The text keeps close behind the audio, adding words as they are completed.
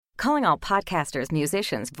Calling all podcasters,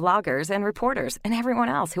 musicians, vloggers, and reporters, and everyone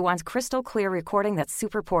else who wants crystal clear recording that's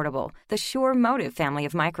super portable. The Shure Motive family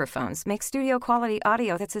of microphones makes studio-quality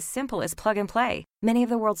audio that's as simple as plug and play. Many of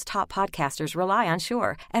the world's top podcasters rely on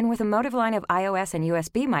Shure, and with a Motive line of iOS and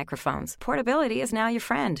USB microphones, portability is now your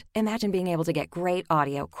friend. Imagine being able to get great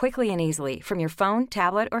audio quickly and easily from your phone,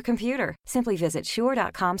 tablet, or computer. Simply visit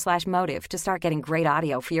shure.com/motive to start getting great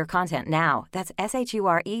audio for your content now. That's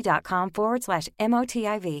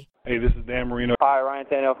SHURE.com/MOTIV. Hey, this is Dan Marino. Hi, Ryan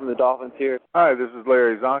Catello from the Dolphins here. Hi, this is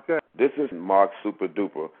Larry Zonka. This is Mark Super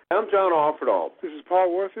Duper. I'm John Offerdahl. This is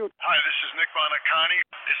Paul Warfield. Hi, this is Nick Bonacani.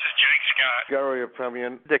 This is Jake Scott. Gary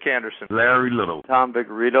Premian. Dick Anderson. Larry Little. Tom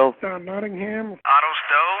Vigorito. John Nottingham. Otto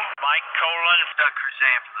Stowe. Mike Colon. Doug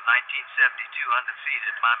Cruzan from the 1972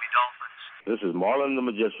 undefeated Miami Dolphins. This is Marlon the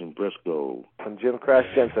Magician Briscoe. I'm Jim Crash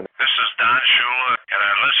Jensen. This is Don Shula, and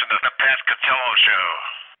I listen to the Pat Catello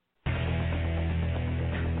Show.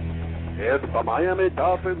 It's the Miami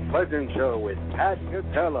Dolphins Legend Show with Pat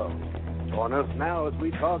Catello. Join us now as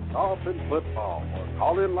we talk Dolphin football or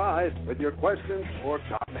call in live with your questions or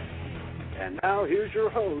comments. And now here's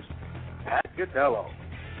your host, Pat Catello.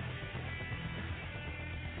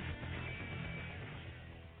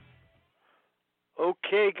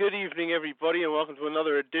 Okay, good evening, everybody, and welcome to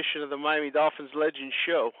another edition of the Miami Dolphins Legend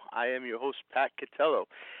Show. I am your host, Pat Catello,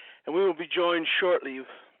 and we will be joined shortly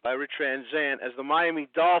by Rich Van Zandt as the Miami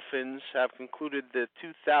Dolphins have concluded the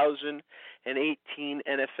 2018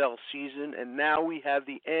 NFL season, and now we have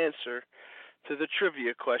the answer to the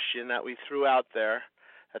trivia question that we threw out there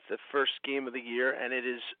at the first game of the year, and it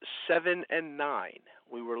is 7-9.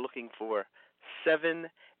 We were looking for 7-9.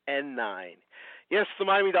 Yes, the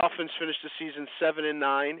Miami Dolphins finished the season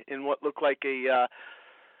 7-9 in what looked like a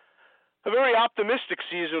very optimistic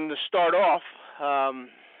season to start off.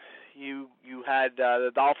 You had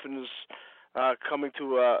the Dolphins coming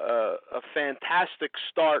to a fantastic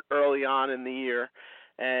start early on in the year,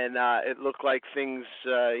 and it looked like things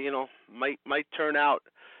might turn out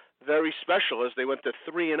very special as they went to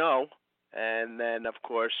 3-0, and then of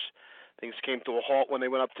course things came to a halt when they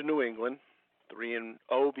went up to New England.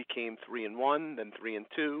 3-0 became 3-1, then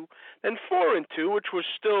 3-2, then 4-2, which was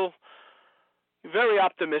still very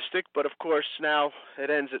optimistic, but of course now it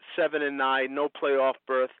ends at 7-9, no playoff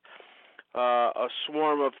berth, a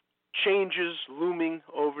swarm of changes looming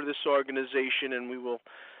over this organization, and we will,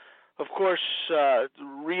 of course,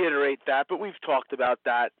 reiterate that, but we've talked about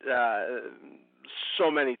that so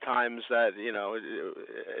many times that,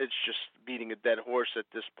 it's just beating a dead horse at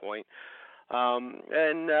this point.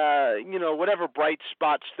 Whatever bright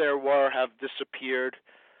spots there were have disappeared.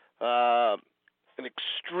 An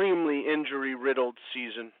extremely injury-riddled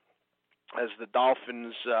season as the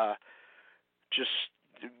Dolphins just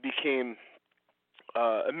became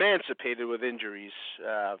emancipated with injuries.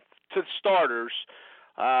 To the starters,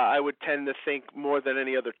 I would tend to think more than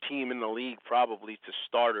any other team in the league, probably to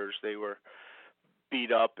starters, they were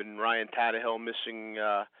beat up, and Ryan Tannehill missing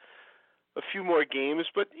a few more games,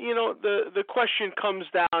 but the question comes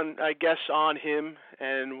down, I guess, on him,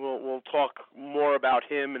 and we'll talk more about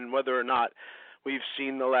him and whether or not we've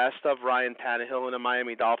seen the last of Ryan Tannehill in a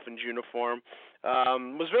Miami Dolphins uniform.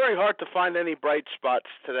 It was very hard to find any bright spots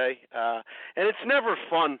today, and it's never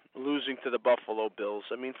fun losing to the Buffalo Bills.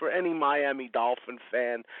 I mean, for any Miami Dolphin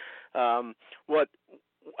fan, what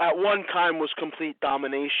at one time was complete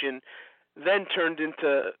domination then turned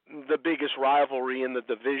into the biggest rivalry in the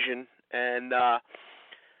division. And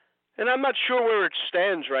I'm not sure where it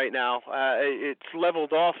stands right now. It's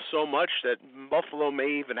leveled off so much that Buffalo may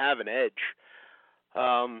even have an edge.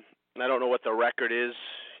 I don't know what the record is.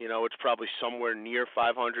 It's probably somewhere near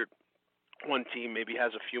 500. One team maybe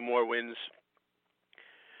has a few more wins.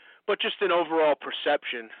 But just in overall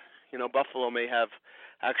perception, Buffalo may have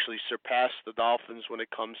actually surpassed the Dolphins when it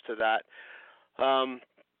comes to that.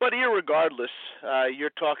 But irregardless, you're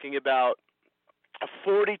talking about a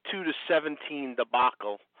 42-17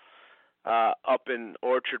 debacle up in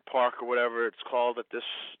Orchard Park or whatever it's called at this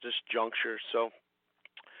juncture. So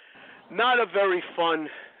not a very fun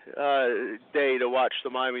day to watch the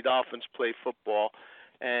Miami Dolphins play football.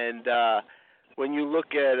 And when you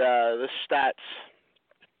look at the stats,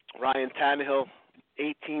 Ryan Tannehill,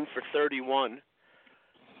 18 for 31,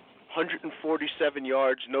 147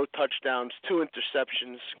 yards, no touchdowns, 2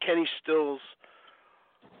 interceptions. Kenny Stills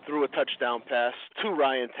threw a touchdown pass to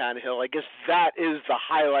Ryan Tannehill. I guess that is the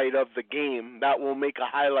highlight of the game. That will make a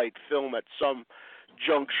highlight film at some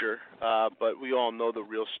juncture, but we all know the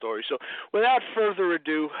real story. So without further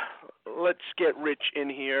ado, let's get Rich in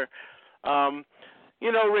here.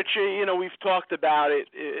 You know, Rich, we've talked about it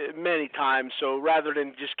many times, so rather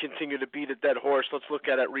than just continue to beat a dead horse, let's look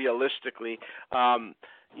at it realistically.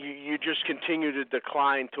 You just continue to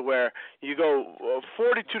decline to where you go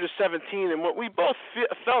 42-17, and what we both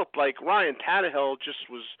felt like Ryan Tannehill just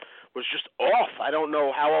was just off. I don't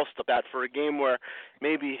know how else to bat for a game where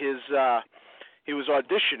maybe he was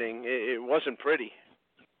auditioning. It wasn't pretty.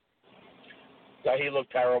 Yeah, he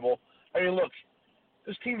looked terrible. I mean, look,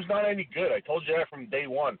 this team's not any good. I told you that from day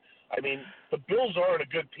one. I mean, the Bills aren't a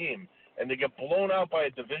good team, and they get blown out by a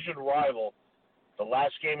division rival the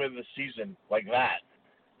last game of the season like that.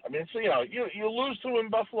 I mean, so, you lose to in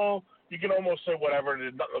Buffalo, you can almost say whatever,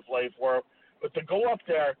 there's nothing to play for. But to go up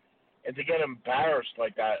there and to get embarrassed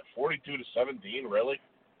like that, 42-17, really?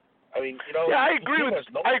 I mean, Yeah, I agree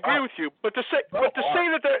with you. But to say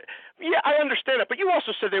that they're, yeah, I understand it. But you also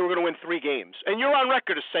said they were going to win 3 games, and you're on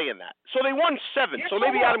record as saying that. So they won 7. Yeah, so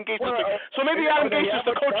maybe Adam Gase is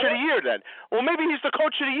the coach of the year then. Well, maybe he's the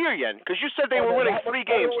coach of the year then, because you said they were winning 3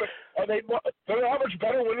 games. They're average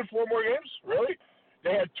better winning 4 more games? Really?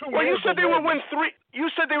 They had 2. Well, you said they would win 3. You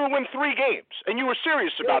said they would win 3 games, and you were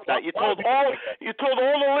serious about that. You told all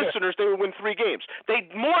the listeners they would win 3 games. They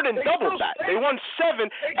more than doubled that. They won 7,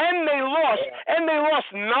 and they lost. And they lost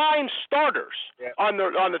 9 starters on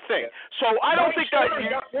the thing. So I don't think that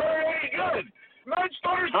weren't any good. 9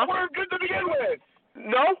 starters weren't good to begin with.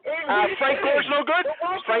 No, Frank Gore's no good.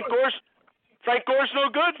 Frank Gore's no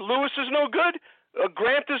good. Lewis is no good.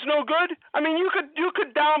 Grant is no good. I mean, you could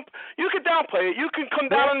downplay it. You can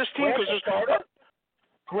come down on this team because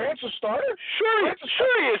Grant's a starter. Sure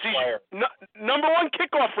he is. He's number 1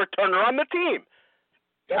 kickoff returner on the team.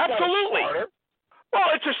 That's Absolutely.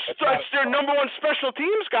 Well, it's their number 1 special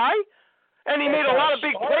teams guy, and he made a lot of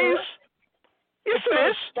big plays. Yes,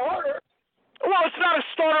 it is. Starter. Well, it's not a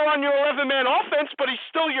starter on your 11-man offense, but he's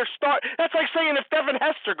still your start. That's like saying if Devin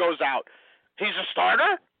Hester goes out, he's a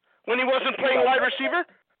starter. When he wasn't playing wide receiver?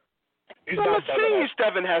 I'm not saying he's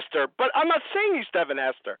Devin Hester, but I'm not saying he's Devin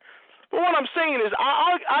Hester. But what I'm saying is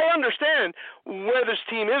I understand where this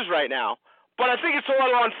team is right now, but I think it's a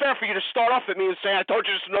little unfair for you to start off at me and say, I told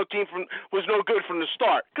you this team was no good from the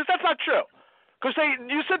start, because that's not true. Because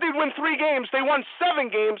you said they'd win 3 games. They won 7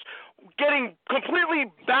 games, getting completely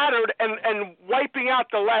battered and wiping out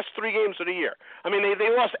the last 3 games of the year. I mean, they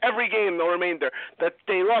lost every game the remainder. That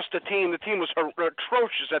they lost the team. The team was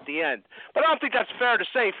atrocious at the end. But I don't think that's fair to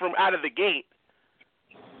say from out of the gate.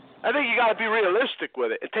 I think you got to be realistic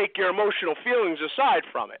with it and take your emotional feelings aside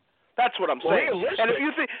from it. That's what I'm saying. Realistic? And if you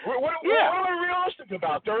think, what are we realistic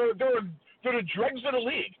about? They're the dregs of the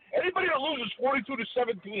league. Anybody that loses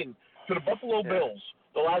 42-17 to the Buffalo Bills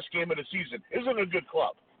the last game of the season isn't a good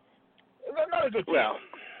club. They're not a good team. Well,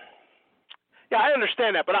 yeah, I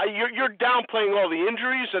understand that, but you're downplaying all the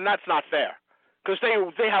injuries, and that's not fair because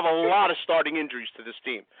they have a lot of starting injuries to this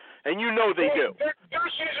team, and you know they do. Their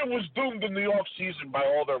season was doomed in the off season by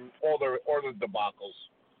all their debacles.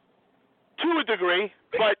 To a degree,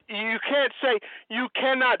 but you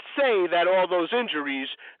cannot say that all those injuries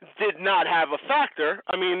did not have a factor.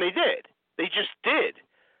 I mean, they did. They just did.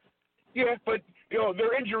 Yeah, but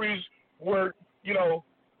their injuries were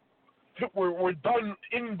done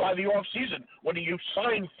in by the off season when you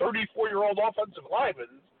sign 34-year-old offensive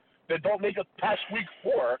linemen that don't make it past week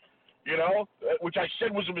 4, which I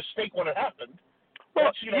said was a mistake when it happened.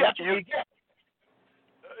 Well, that's what you get.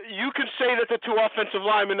 You could say that the 2 offensive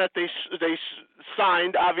linemen that they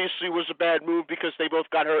signed obviously was a bad move because they both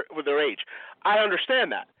got hurt with their age. I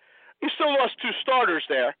understand that. You still lost 2 starters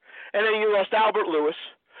there, and then you lost Albert Lewis.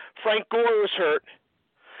 Frank Gore was hurt.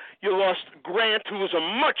 You lost Grant, who was a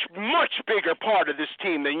much, much bigger part of this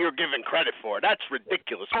team than you're giving credit for. That's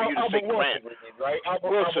ridiculous for you to say Grant.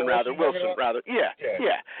 Wilson, rather. Yeah.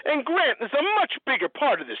 And Grant is a much bigger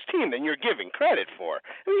part of this team than you're giving credit for.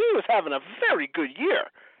 I mean, he was having a very good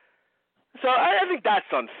year. So I think that's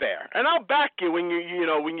unfair. And I'll back you when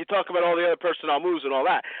when you talk about all the other personnel moves and all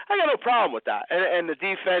that. I got no problem with that. And the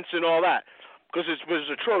defense and all that. Because it was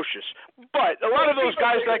atrocious. But a lot of those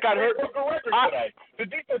guys that got hurt. The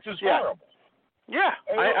defense is horrible. Yeah,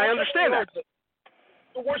 I understand that.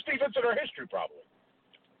 The worst defense in our history, probably.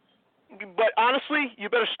 But honestly, you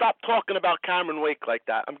better stop talking about Cameron Wake like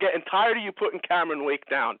that. I'm getting tired of you putting Cameron Wake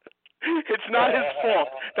down. It's not his fault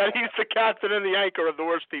that he's the captain and the anchor of the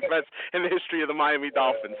worst defense in the history of the Miami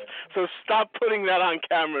Dolphins. So stop putting that on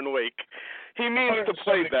Cameron Wake. He means to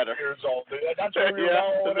play better. Years old. That's what is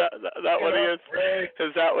that what he is?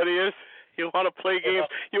 Is that what he is? You want to play games?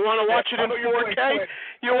 You want to watch it in 4K?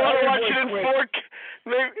 You want to watch it in 4K?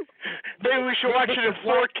 Maybe we should watch it in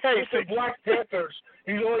 4K. The Black Panthers.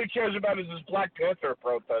 All he cares about is his Black Panther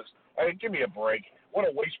protest. I mean, give me a break. what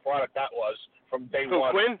a waste product that was from day Who,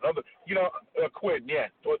 one. Quinn? Quinn, yeah.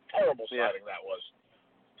 What a terrible signing that was.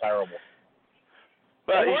 Terrible.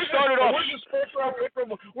 But he started off. Where's his first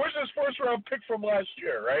round pick from last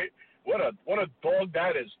year, right? What a dog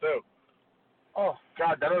that is, too. Oh,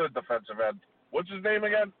 God, that other defensive end. What's his name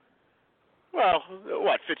again? Well,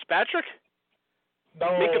 what, Fitzpatrick?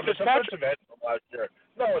 No, Minka the Fitzpatrick? defensive end from last year.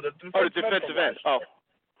 No, the defensive end. Oh.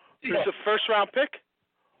 Yeah. It's a first-round pick?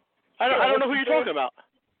 I don't know who you're talking about.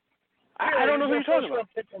 I don't know who you're talking about.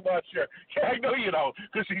 First-round pick from last year. Yeah, I know you know,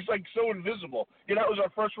 because he's, like, so invisible. You know, it was our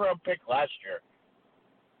first-round pick last year.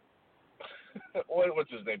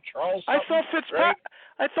 What's his name? Charles? I thought right?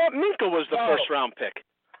 I thought Minka was the first-round pick.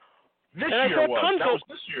 This and year I thought that was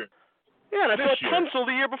this year. Yeah, and I thought year. Tunsil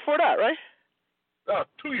the year before that, right?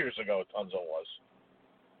 2 years ago, Tunsil was.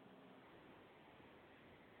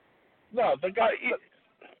 No, the guy.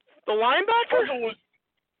 The linebacker? Tunsil was.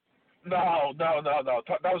 No. That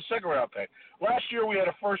was second round pick. Last year we had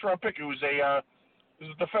a first round pick. It was a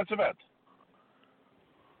defensive end.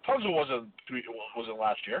 Tunsil wasn't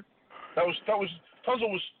last year.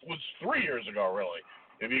 Tunsil was 3 years ago, really.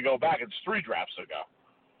 If you go back, it's 3 drafts ago.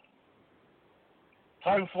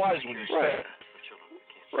 Time flies when you stay.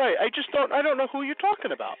 Right. I don't know who you're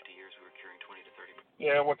talking about.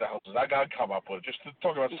 Yeah, what the hell is it? I gotta come up with it. Just to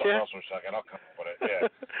talk about something else for a second. I'll come up with it. Yeah.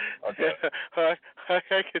 Okay. I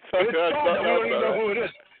can talk about something else. We don't even know who it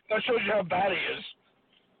is. That shows you how bad he is.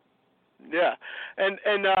 Yeah, and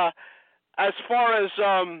as far as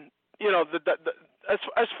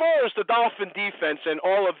as far as the Dolphin defense and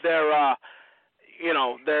all of their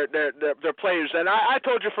their players, and I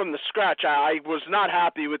told you from the scratch I was not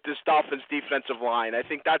happy with this Dolphins defensive line. I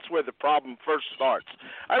think that's where the problem first starts.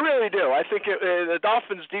 I really do. I think the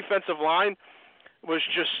Dolphins defensive line was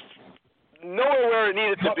just nowhere where it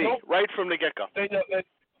needed to be right from the get-go.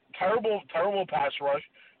 Terrible pass rush,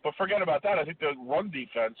 but forget about that. I think the run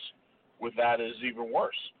defense with that is even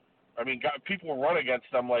worse. I mean, people run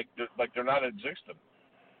against them like they're not existent.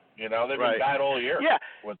 You know, they've been bad all year. Yeah,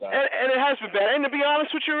 with that. And it has been bad. And to be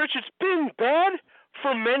honest with you, Rich, it's been bad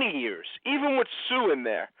for many years, even with Sue in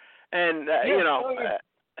there. And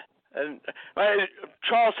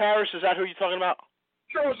Charles Harris, is that who you're talking about?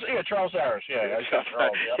 Charles Harris. Yeah, I said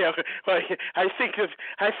Charles. Yeah. Well, I think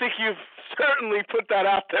you've certainly put that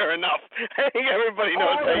out there enough. I think everybody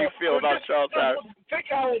knows how you feel about Charles Harris.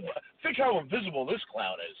 Think how invisible this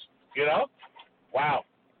clown is. You know? Wow.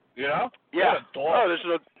 You know? Yeah. Oh,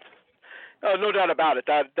 there's no doubt about it.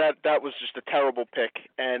 That was just a terrible pick,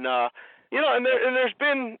 and and there's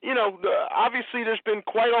been obviously there's been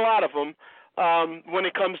quite a lot of them when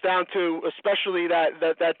it comes down to especially that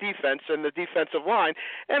defense and the defensive line,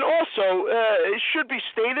 and also it should be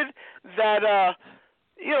stated that a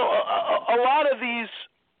lot of these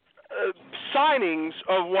signings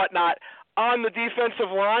of whatnot on the defensive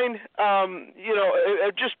line,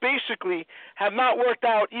 just basically have not worked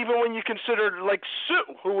out, even when you consider, like,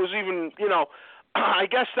 Sue, who was even, I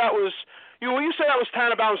guess that was, when you say that was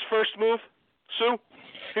Tannenbaum's first move, Sue?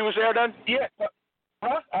 He was there then? Yeah.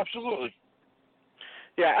 Absolutely.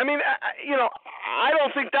 Yeah, I mean, I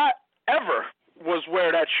don't think that ever was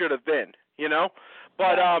where that should have been,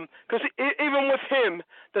 But, because even with him,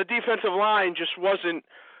 the defensive line just wasn't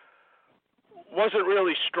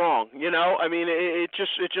really strong, I mean, it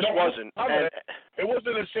just wasn't. It wasn't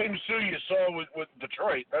the same Sue you saw with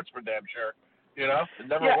Detroit. That's for damn sure. It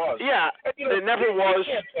never was. Yeah, it never was.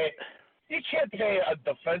 You can't pay a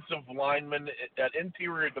defensive lineman, an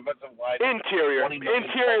interior defensive lineman. Interior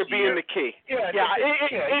being the key.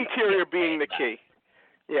 Interior being the key.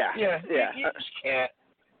 Yeah. You just can't.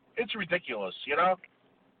 It's ridiculous,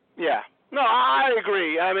 Yeah. No, I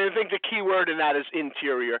agree. I mean, I think the key word in that is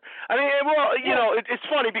interior. I mean, well, it's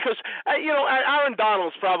funny because, Aaron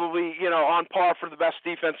Donald's probably, on par for the best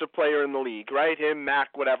defensive player in the league, right? Him,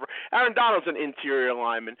 Mack, whatever. Aaron Donald's an interior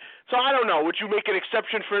lineman. So I don't know. Would you make an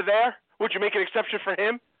exception for there? Would you make an exception for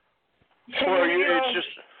him? Or it's just...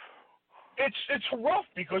 It's rough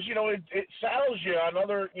because, it saddles you on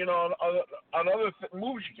other, on other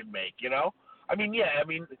moves you can make, I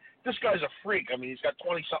mean, this guy's a freak. I mean, he's got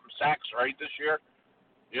 20-something sacks, right, this year?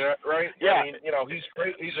 Yeah, right? Yeah. I mean, he's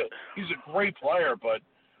great. He's a great player, but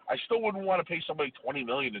I still wouldn't want to pay somebody $20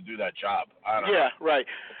 million to do that job. I don't know. Right.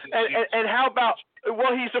 And how about,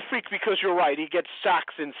 well, he's a freak because you're right. He gets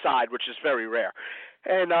sacks inside, which is very rare.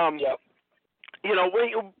 And,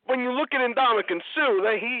 when you look at Ndamukong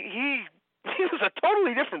Suh, he was a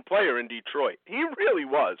totally different player in Detroit. He really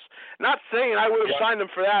was. Not saying I would have signed him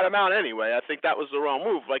for that amount anyway. I think that was the wrong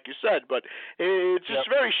move, like you said. But it's just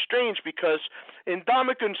very strange because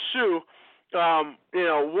Ndamukong Suh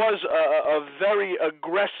was a very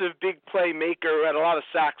aggressive big play maker, had a lot of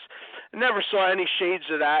sacks. Never saw any shades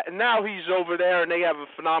of that. And now he's over there, and they have a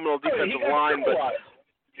phenomenal defensive line. But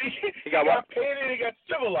he got paid and he got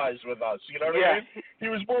civilized with us. You know what I mean? He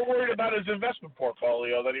was more worried about his investment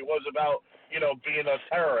portfolio than he was about, being a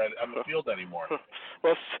terror on the field anymore.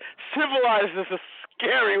 Well, civilized is a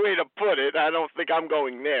scary way to put it. I don't think I'm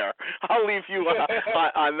going there. I'll leave you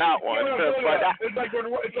on that one. It's like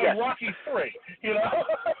Rocky III,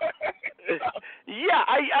 Yeah,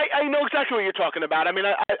 I know exactly what you're talking about. I mean,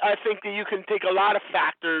 I think that you can take a lot of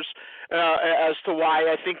factors as to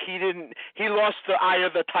why. I think he lost the eye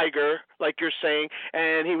of the tiger, like you're saying,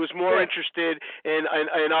 and he was more interested in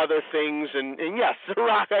other things. And yes,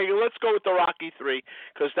 let's go with the Rocky III,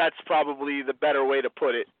 because that's probably the better way to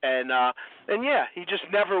put it. And yeah, he just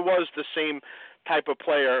never was the same type of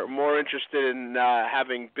player, more interested in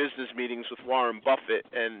having business meetings with Warren Buffett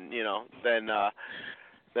and,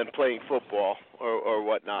 than playing football or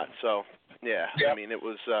whatnot. So, yeah. I mean, it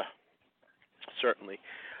was certainly.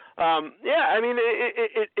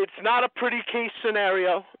 It's not a pretty case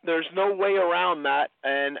scenario. There's no way around that.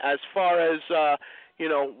 And as far as,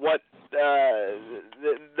 what they're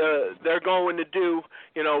going to do,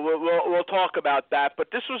 we'll talk about that.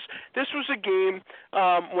 But this was a game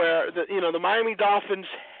where the Miami Dolphins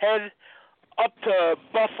head up to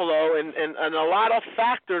Buffalo, and a lot of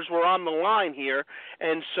factors were on the line here,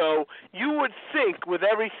 and so you would think with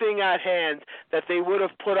everything at hand that they would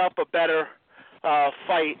have put up a better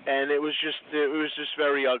fight, and it was just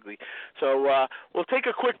very ugly. So we'll take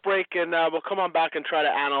a quick break, and we'll come on back and try to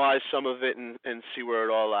analyze some of it and see where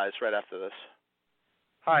it all lies right after this.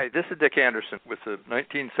 Hi, this is Dick Anderson with the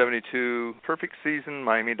 1972 perfect season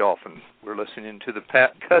Miami Dolphins. We're listening to the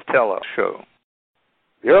Pat Catello Show.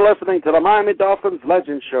 You're listening to the Miami Dolphins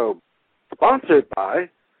Legend Show, sponsored by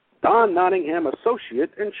Don Nottingham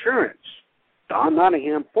Associates Insurance. Don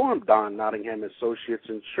Nottingham formed Don Nottingham Associates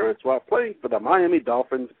Insurance while playing for the Miami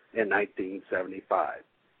Dolphins in 1975.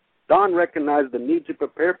 Don recognized the need to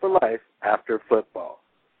prepare for life after football.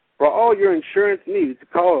 For all your insurance needs,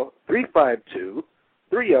 call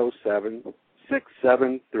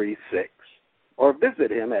 352-307-6736 or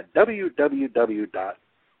visit him at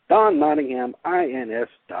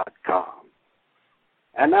www.donnottinghamins.com.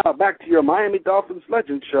 And now back to your Miami Dolphins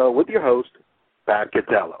Legend Show with your host, Pat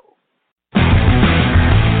Catello.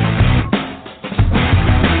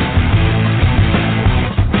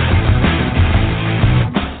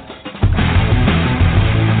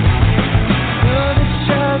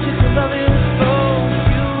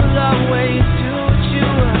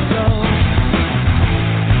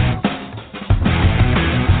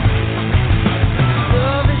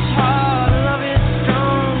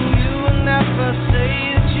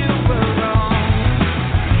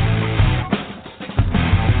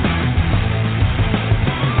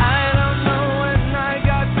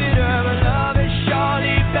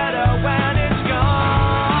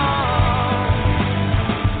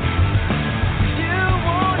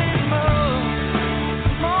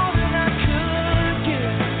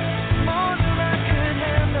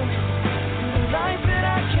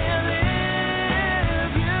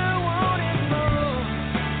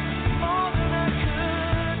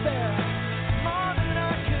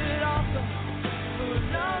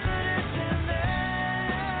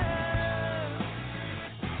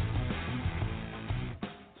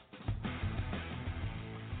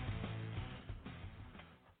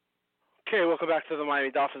 Okay, welcome back to the Miami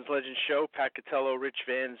Dolphins Legend Show. Pat Catello, Rich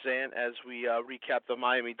Van Zandt, as we recap the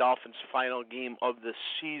Miami Dolphins' final game of the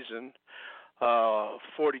season,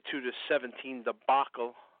 42-17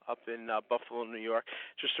 debacle up in Buffalo, New York.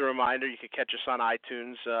 Just a reminder, you can catch us on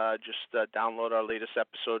iTunes. Just download our latest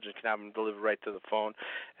episodes and you can have them delivered right to the phone.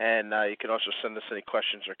 And you can also send us any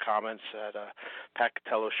questions or comments at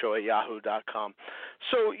patcatelloshow@yahoo.com.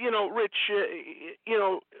 So, Rich,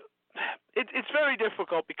 it's very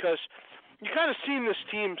difficult because you kind of seen this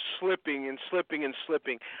team slipping and slipping and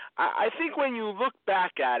slipping. I think when you look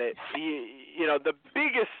back at it, the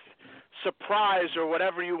biggest surprise or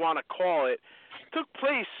whatever you want to call it took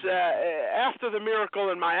place after the miracle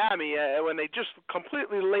in Miami when they just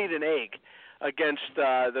completely laid an egg against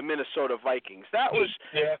the Minnesota Vikings. That was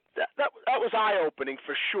that was eye-opening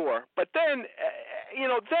for sure. But then,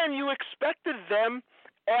 then you expected them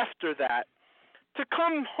after that to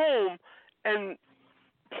come home and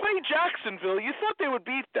play Jacksonville. You thought they would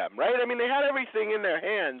beat them, right? I mean, they had everything in their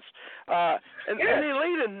hands, and they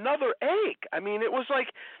laid another egg. I mean, it was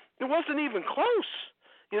like it wasn't even close.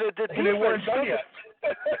 You know, the And they weren't done yet.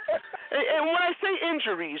 And when I say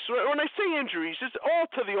injuries, it's all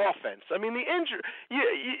to the offense. I mean, the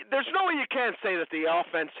there's no way you can't say that the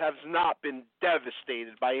offense has not been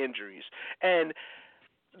devastated by injuries. And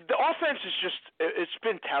the offense is it's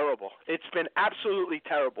been terrible. It's been absolutely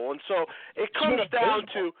terrible. And so it comes down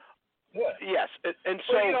to, yes. And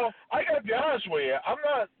so, well, I got to be honest with you. I'm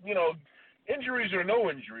not, injuries or no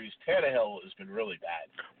injuries, Tannehill has been really bad.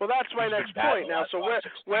 Well, that's my next point now. So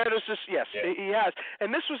where does this? Yes, yeah. He has.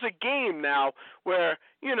 And this was a game now where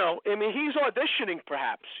he's auditioning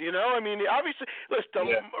perhaps. Obviously,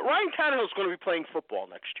 listen, Ryan Tannehill is going to be playing football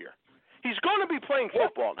next year. He's going to be playing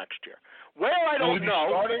football next year. Where I don't know.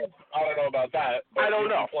 Starting? I don't know about that. I don't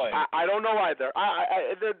know. I don't know either.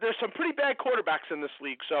 There's some pretty bad quarterbacks in this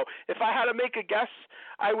league. So if I had to make a guess,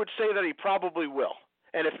 I would say that he probably will.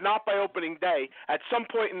 And if not by opening day, at some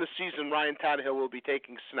point in the season, Ryan Tannehill will be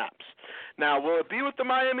taking snaps. Now, will it be with the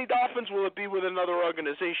Miami Dolphins? Will it be with another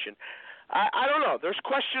organization? I don't know. There's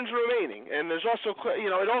questions remaining. And there's also,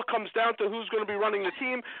 it all comes down to who's going to be running the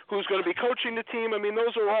team, who's going to be coaching the team. I mean,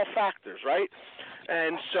 those are all factors, right?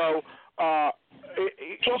 And so,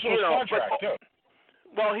 it's also his contract, too.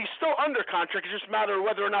 Well, he's still under contract. It's just a matter of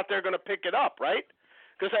whether or not they're going to pick it up, right?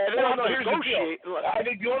 Because they don't have to negotiate. I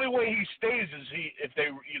think the only way he stays is if they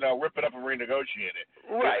rip it up and renegotiate it.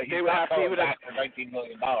 Right. He would have back for $19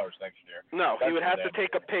 million next year. No, he would have to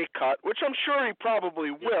take a pay cut, which I'm sure he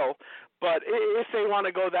probably will. But if they want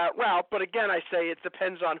to go that route, but again, I say it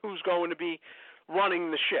depends on who's going to be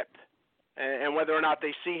running the ship, and whether or not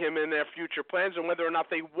they see him in their future plans, and whether or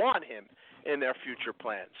not they want him in their future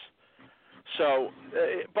plans. So,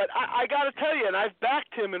 but I got to tell you, and I've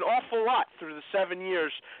backed him an awful lot through the 7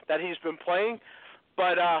 years that he's been playing,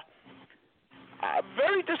 but I'm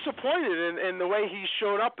very disappointed in the way he's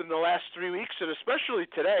shown up in the last 3 weeks, and especially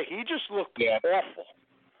today. He just looked awful.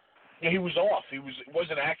 Yeah, he was off. It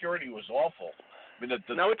wasn't accurate. He was awful. I mean,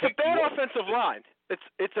 now, it's a bad offensive line.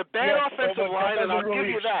 It's a bad offensive line, and I'll give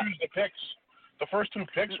you that. The picks. The first 2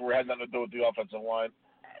 picks had nothing to do with the offensive line.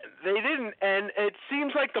 They didn't, and it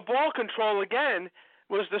seems like the ball control again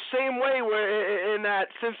was the same way where in that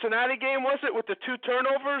Cincinnati game, was it, with the 2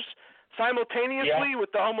 turnovers simultaneously with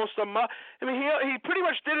the almost a. I mean, he pretty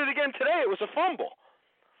much did it again today. It was a fumble.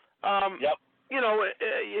 You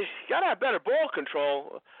gotta have better ball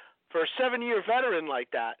control for a 7-year veteran like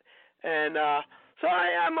that, and so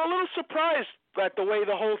I'm a little surprised at the way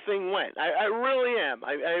the whole thing went. I really am.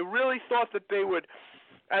 I really thought that they would,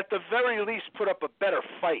 at the very least, put up a better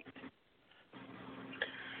fight.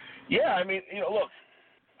 Yeah, I mean, look,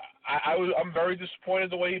 I'm very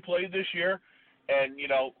disappointed the way he played this year, and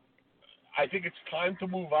I think it's time to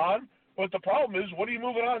move on. But the problem is, what are you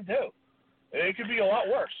moving on to? It could be a lot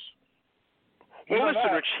worse. Well,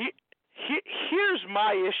 listen, Rich. Here's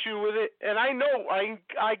my issue with it, and I know I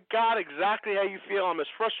got exactly how you feel. I'm as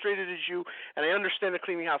frustrated as you, and I understand the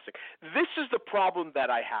cleaning house thing. This is the problem that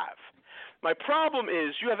I have. My problem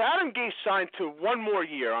is you have Adam Gase signed to 1 more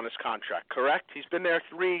year on his contract, correct? He's been there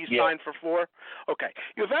 3, he's signed for 4? Okay.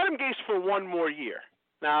 You have Adam Gase for 1 more year.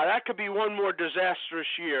 Now, that could be 1 more disastrous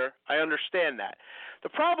year. I understand that. The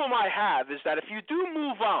problem I have is that if you do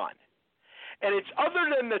move on, and it's other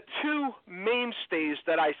than the 2 mainstays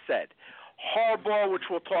that I said, Harbaugh, which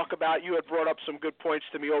we'll talk about. You had brought up some good points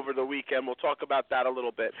to me over the weekend. We'll talk about that a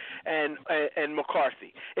little bit. And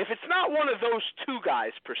McCarthy. If it's not one of those 2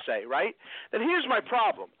 guys per se, right, then here's my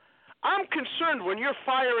problem. I'm concerned when you're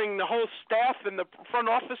firing the whole staff and the front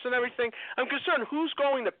office and everything, I'm concerned who's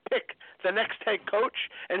going to pick the next head coach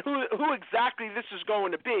and who exactly this is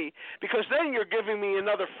going to be, because then you're giving me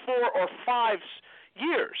another 4 or 5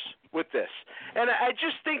 years with this. And I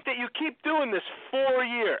just think that you keep doing this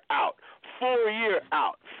 4-year out, 4-year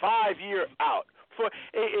out, 5-year out.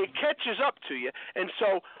 It catches up to you. And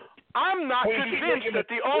so I'm not convinced that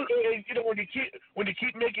the owner. When you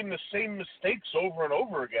keep making the same mistakes over and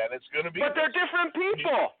over again, it's going to be. But they're different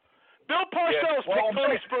people. Bill Parcells picked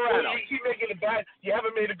Tony Sparano. You keep making it bad. You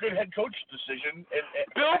haven't made a good head coach decision.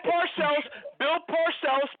 Bill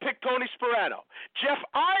Parcells picked Tony Sparano. Jeff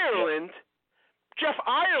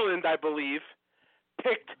Ireland, I believe,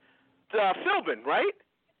 picked Philbin, right?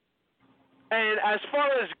 And as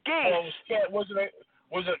far as Gase, was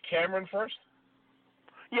it Cameron first?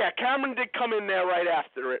 Yeah, Cameron did come in there right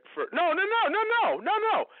after it. No.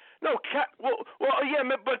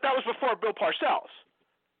 But that was before Bill Parcells.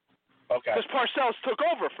 Okay. Because Parcells took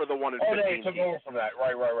over for the 1 and 15. Oh, they took over from that.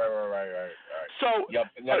 Right. So,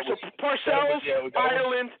 Parcells,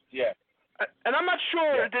 Ireland. Yeah. And I'm not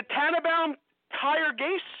sure, did Tannenbaum hire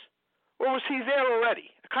Gase, or was he there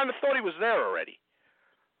already? I kind of thought he was there already.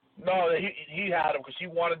 No, he had him because he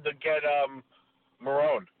wanted to get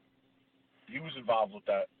Marone. He was involved with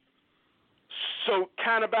that. So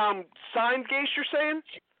Tannenbaum signed Gase, you're saying?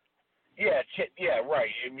 Yeah,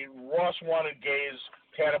 right. I mean, Ross wanted Gase.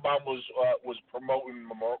 Tannenbaum was promoting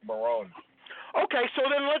Marone. Okay, so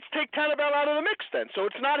then let's take Tannenbaum out of the mix then. So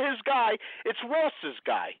it's not his guy, it's Ross's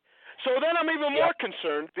guy. So then I'm even more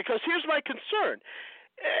concerned because here's my concern.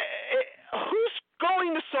 Who's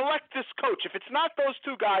going to select this coach? If it's not those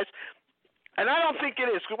two guys, and I don't think it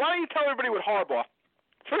is, why don't you tell everybody with Harbaugh?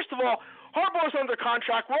 First of all, Harbaugh's under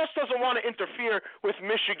contract. Ross doesn't want to interfere with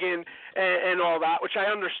Michigan and all that, which I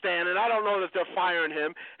understand, and I don't know that they're firing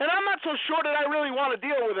him. And I'm not so sure that I really want to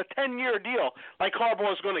deal with a 10-year deal like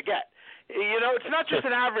Harbaugh's going to get. You know, it's not just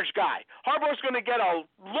an average guy. Harbaugh's going to get a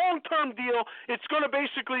long-term deal. It's going to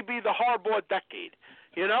basically be the Harbaugh decade,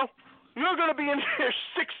 you know? You're going to be in your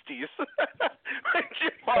 60s.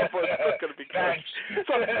 Harbaugh's still going to be Thanks.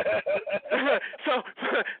 So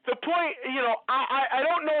the point, you know, I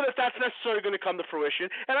don't know that that's necessarily going to come to fruition,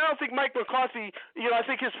 and I don't think Mike McCarthy, you know, I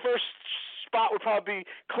think his first spot would probably be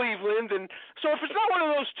Cleveland, and so if it's not one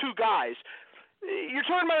of those two guys, you're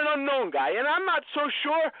talking about an unknown guy, and I'm not so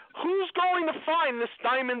sure who's going to find this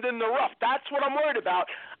diamond in the rough. That's what I'm worried about.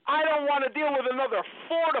 I don't want to deal with another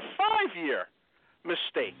 4 to 5 year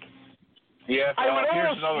mistake. Yeah, I would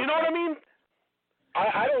here's almost, you know what I mean?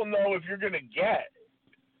 I don't know if you're going to get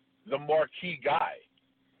the marquee guy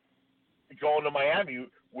going to Miami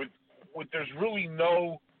with there's really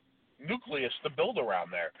no nucleus to build around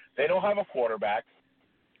there. They don't have a quarterback.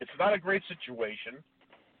 It's not a great situation.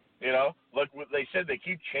 You know, like they said, they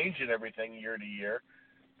keep changing everything year to year.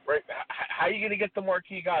 Right? How are you going to get the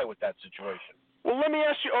marquee guy with that situation? Well, let me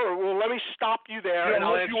ask you, let me stop you there, and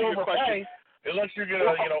I'll answer your question. Unless you're going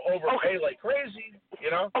to, overpay like crazy,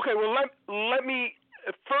 you know? Okay, well, let me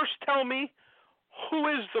first tell me, who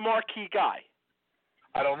is the marquee guy?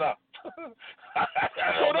 I don't know.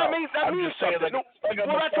 That means something.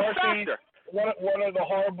 That's a factor. One of the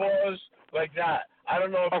Harbaughs, like that. I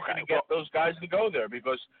don't know if you're going to get those guys to go there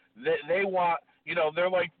because they want, you know, they're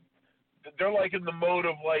like in the mode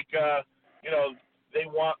of they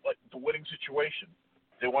want like the winning situation.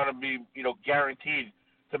 They want to be, you know, guaranteed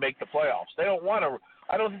to make the playoffs. They don't want to.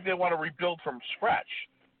 I don't think they want to rebuild from scratch.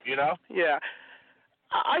 You know? Yeah.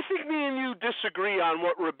 I think me and you disagree on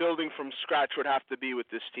what rebuilding from scratch would have to be with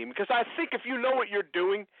this team because I think if you know what you're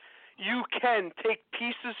doing, you can take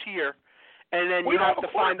pieces here, and then you have to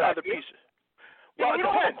find other pieces. Well, you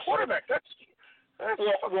don't have a quarterback. That's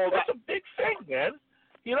a big thing, man.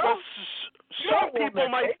 You know, some people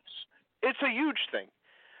might. It's a huge thing.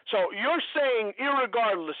 So you're saying,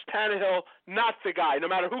 irregardless, Tannehill, not the guy. No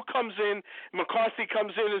matter who comes in, McCarthy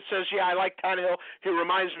comes in and says, yeah, I like Tannehill. He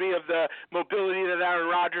reminds me of the mobility that Aaron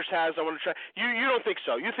Rodgers has. I want to try. You don't think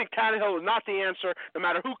so? You think Tannehill is not the answer? No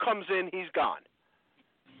matter who comes in, he's gone.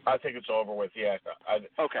 I think it's over with, yeah. I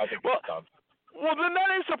think it's done. Well, then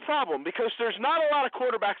that is a problem because there's not a lot of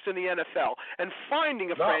quarterbacks in the NFL, and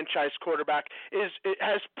finding a franchise quarterback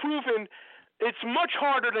has proven it's much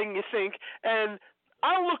harder than you think, and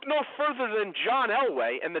I'll look no further than John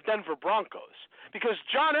Elway and the Denver Broncos because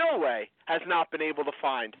John Elway has not been able to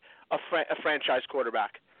find a franchise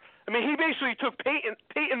quarterback. I mean, he basically took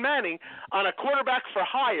Peyton Manning on a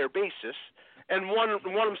quarterback-for-hire basis and won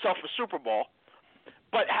himself a Super Bowl,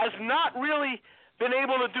 but has not really been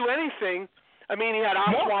able to do anything. I mean, he had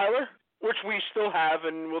Osweiler, which we still have,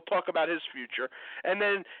 and we'll talk about his future. And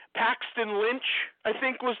then Paxton Lynch, I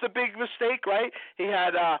think, was the big mistake, right? He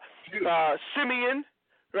had Simeon,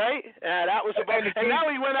 right? That was about. And now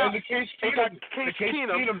he went out. And the Case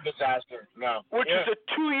Keenum disaster. No, which is a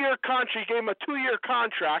 2-year contract. He gave him a 2-year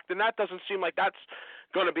contract, and that doesn't seem like that's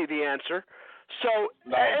going to be the answer. So,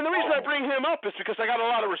 and the reason I bring him up is because I got a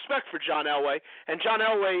lot of respect for John Elway, and John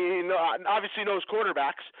Elway obviously knows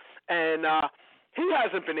quarterbacks, and he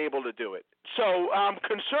hasn't been able to do it. So I'm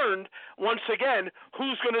concerned, once again,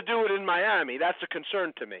 who's going to do it in Miami? That's a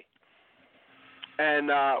concern to me. And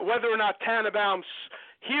whether or not Tannenbaum's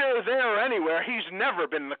here, there, or anywhere, he's never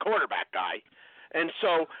been the quarterback guy. And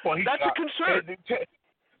so that's a concern.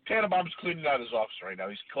 Tannenbaum's cleaning out his office right now.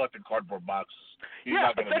 He's collecting cardboard boxes.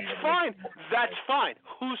 But that's fine. That's fine.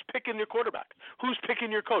 Who's picking your quarterback? Who's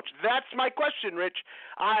picking your coach? That's my question, Rich.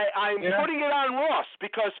 I'm putting it on Ross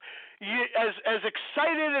because as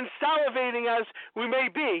excited and salivating as we may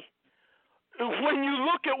be, when you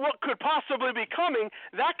look at what could possibly be coming,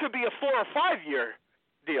 that could be a 4 or 5 year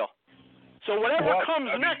deal. So whatever comes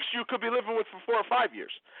next, you could be living with for 4 or 5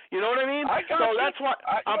 years. You know what I mean? That's what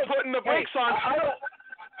I'm putting the brakes on.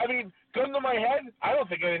 I mean, gun to my head, I don't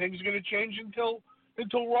think anything's going to change until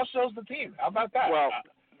Russ sells the team. How about that? Well,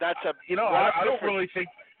 that's a I don't really think.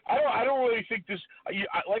 I don't really think this.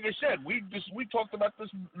 Like I said, we talked about this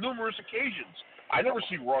numerous occasions. I never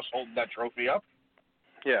see Ross holding that trophy up.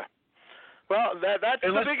 Yeah. Well, that's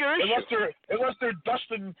the bigger issue. Unless they're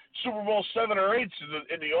dusting Super Bowl 7 or 8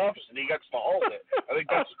 in the office and he gets to hold it. I think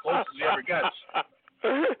that's as close as he ever gets.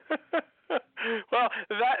 Well,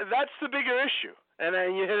 that's the bigger issue, and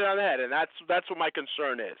then you hit it on the head, and that's what my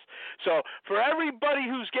concern is. So for everybody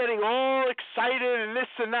who's getting all excited and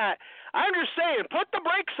this and that, I'm just saying, put the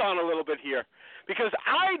brakes on a little bit here, because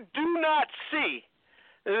I do not see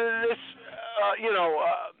this,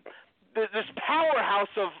 this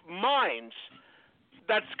powerhouse of minds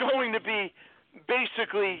that's going to be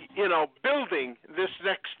basically, building this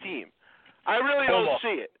next team. I really don't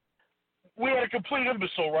see it. We had a complete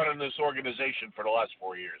imbecile running this organization for the last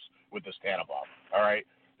 4 years with this Tannenbaum, all right?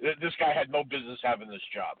 This guy had no business having this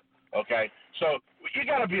job, okay? So you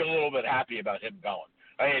got to be a little bit happy about him going.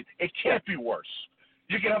 I mean, it can't be worse.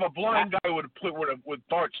 You can have a blind guy with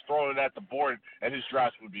darts thrown at the board, and his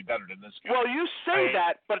draft would be better than this guy. Well, you say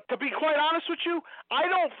that, but to be quite honest with you, I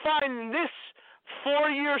don't find this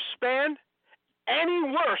 4-year span any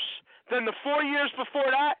worse than the 4 years before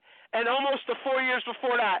that and almost the 4 years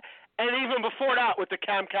before that and even before that with the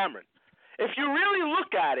Cam Cameron. If you really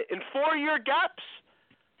look at it, in 4-year gaps,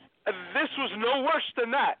 this was no worse than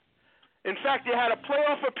that. In fact, you had a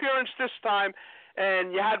playoff appearance this time,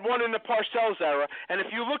 and you had one in the Parcells era. And if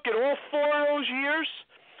you look at all 4 of those years,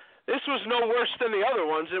 this was no worse than the other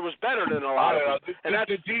ones. It was better than a lot of them. And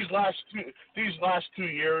these last 2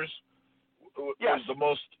 years was the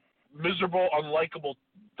most miserable, unlikable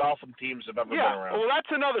Dolphin teams have ever been around. Well, that's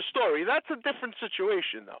another story. That's a different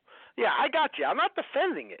situation, though. Yeah, I got you. I'm not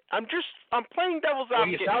defending it. I'm playing devil's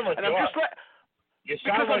advocate. You sound like and I'm just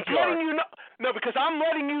because I'm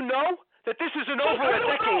letting you know that this isn't over a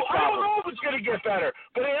decade problem. I don't know if it's going to get better,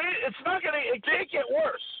 but it's not going to. It can't get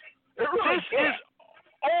worse. It really is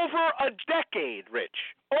over a decade, Rich.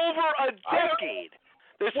 Over a decade.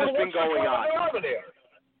 This has been going on.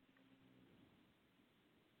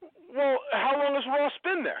 Well, how long has Ross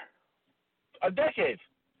been there? A decade.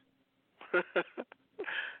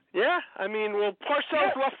 Yeah, I mean,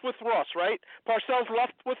 Parcells left with Ross, right? Parcells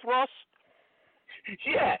left with Ross?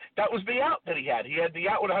 Yeah, that was the out that he had. He had the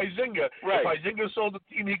out with Huizinga. Right. If Huizinga sold the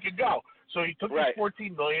team, he could go. So he took his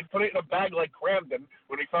 $14 million, put it in a bag like Cramden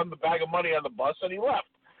when he found the bag of money on the bus, and he left.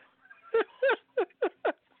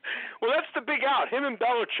 Well, that's the big out. Him and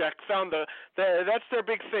Belichick found that's their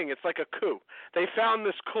big thing. It's like a coup. They found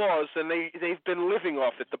this clause, and they've been living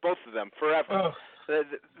off it, the both of them, forever.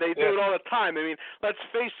 They do it all the time. I mean, let's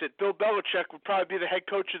face it, Bill Belichick would probably be the head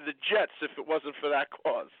coach of the Jets if it wasn't for that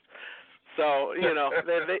clause. So,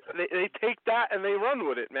 they take that and they run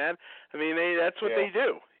with it, man. I mean, that's what they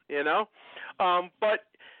do, But,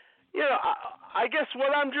 I guess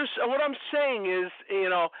what I'm saying is,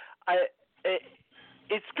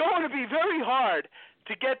 it's going to be very hard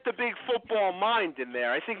to get the big football mind in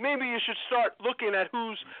there. I think maybe you should start looking at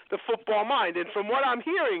who's the football mind. And from what I'm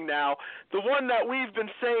hearing now, the one that we've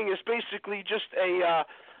been saying is basically just a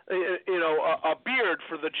beard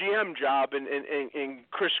for the GM job in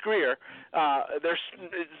Chris Greer. There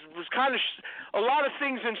was kind of a lot of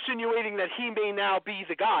things insinuating that he may now be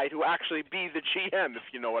the guy to actually be the GM, if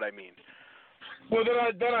you know what I mean. Well,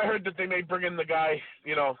 then I heard that they may bring in the guy,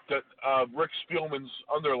 that Rick Spielman's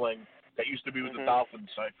underling that used to be with the Dolphins.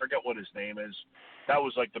 I forget what his name is. That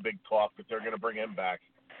was like the big talk that they're going to bring him back,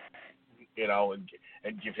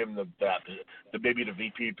 and give him the maybe the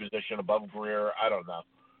VP position above Greer. I don't know.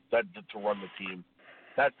 That to run the team.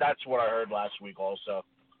 That's what I heard last week also.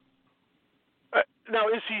 Now,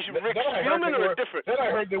 is he Rick Spielman or different? Then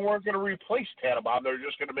I heard they weren't going to replace Tannenbaum. They were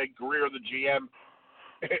just going to make Greer the GM,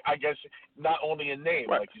 I guess, not only in name.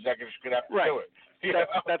 Like he's not just going to have to do it.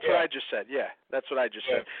 That's what I just said. Yeah, that's what I just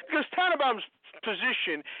said. Because Tannenbaum's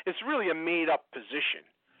position is really a made-up position.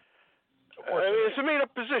 It's a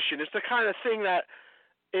made-up position. It's the kind of thing that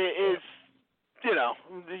is,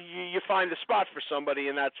 you find a spot for somebody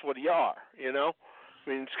and that's what you are, I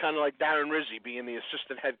mean, it's kind of like Darren Rizzi being the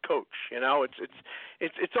assistant head coach,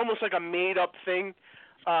 It's almost like a made-up thing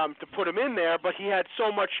to put him in there, but he had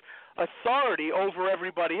so much authority over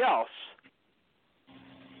everybody else.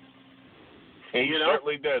 He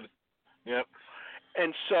certainly did. Yep.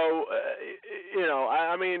 And so,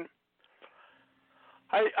 I mean,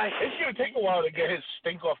 it's going to take a while to get his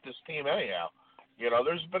stink off this team anyhow.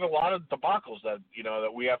 There's been a lot of debacles that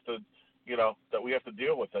that we have to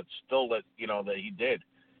deal with. That he did.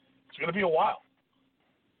 It's going to be a while.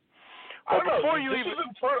 I don't know. before you This even,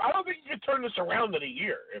 I don't think you can turn this around in a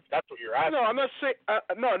year if that's what you're asking. no, I'm not saying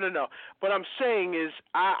no. What I'm saying is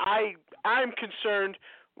I'm concerned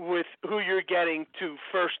with who you're getting to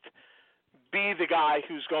first be the guy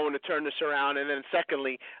who's going to turn this around, and then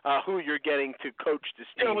secondly, who you're getting to coach this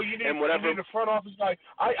team. Yeah, well, you need a front office guy.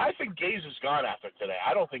 I think Gaze is gone after today.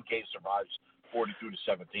 I don't think Gaze survives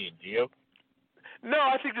 42-17. Do you? No,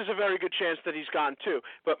 I think there's a very good chance that he's gone too.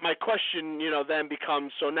 But my question, then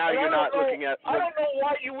becomes, so now you're not looking at. I don't know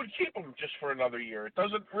why you would keep him just for another year. It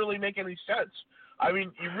doesn't really make any sense. I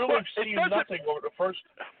mean, you really have seen nothing over the first.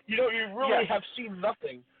 You really have seen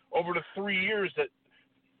nothing over the 3 years that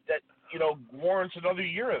warrants another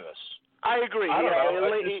year of this. I agree. I don't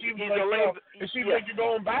know. It seems like you're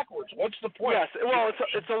going backwards. What's the point? Yes. Well,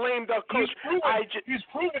 it's a lame duck coach. He's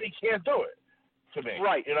proven he can't do it. To me,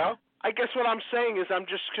 right? I guess what I'm saying is I'm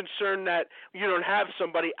just concerned that you don't have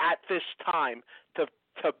somebody at this time to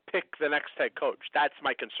pick the next head coach. That's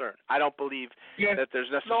my concern. I don't believe that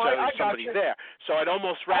there's necessarily somebody there. So I'd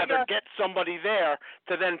almost rather get somebody there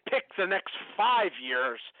to then pick the next 5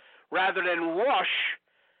 years rather than rush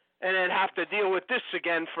and then have to deal with this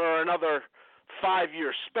again for another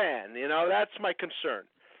 5-year span. That's my concern.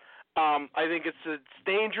 I think it's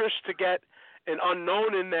dangerous to get an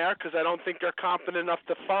unknown in there because I don't think they're confident enough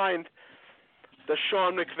to find the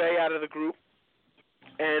Sean McVay out of the group.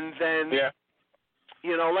 And then,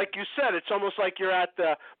 like you said, it's almost like you're at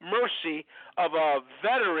the mercy of a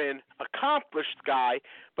veteran, accomplished guy,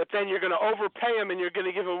 but then you're going to overpay him and you're going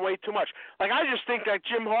to give him way too much. Like I just think that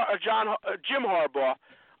Jim Harbaugh,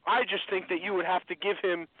 I just think that you would have to give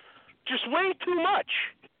him just way too much.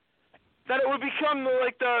 That it would become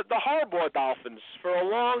like the Harbaugh Dolphins for a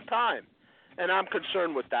long time. And I'm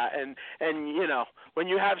concerned with that. And when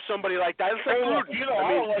you have somebody like that, it's like I don't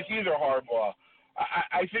like either Harbaugh.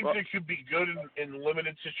 I think they could be good in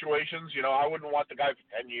limited situations. I wouldn't want the guy for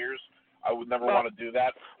 10 years. I would never want to do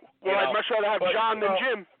that. Well, I'd much rather have John than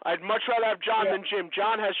Jim. I'd much rather have John than Jim.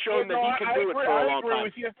 John has shown that he can do it for a long time. I agree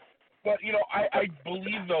with you. But, I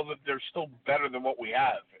believe, though, that they're still better than what we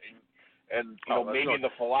have. And maybe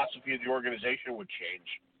the philosophy of the organization would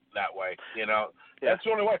change that way. That's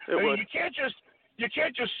the only way. You can't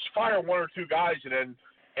just fire one or two guys and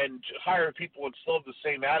hire people and still have the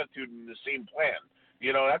same attitude and the same plan.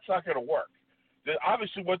 That's not going to work.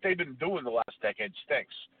 Obviously, what they've been doing the last decade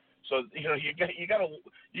stinks. So you got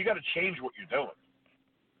to change what you're doing.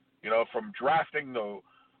 From drafting to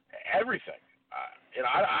everything.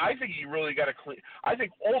 I think you really got to clean. I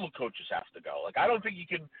think all the coaches have to go. Like I don't think you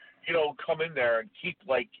can come in there and keep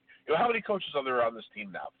how many coaches are there on this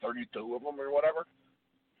team now? 32 of them or whatever?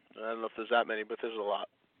 I don't know if there's that many, but there's a lot.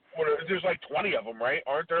 There's like 20 of them, right?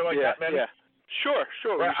 Aren't there that many? Yeah. Sure.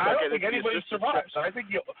 Right. I don't think anybody survives. I think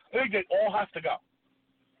they all have to go.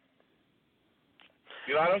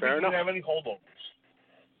 I don't think you can have any holdovers.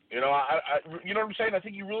 You know what I'm saying? I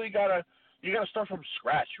think you really gotta start from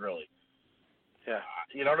scratch, really. Yeah.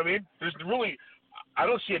 You know what I mean? I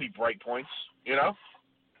don't see any bright points. Yeah,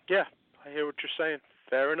 I hear what you're saying.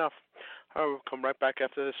 Fair enough. All right, we'll come right back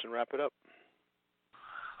after this and wrap it up.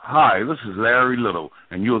 Hi, this is Larry Little,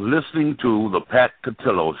 and you're listening to the Pat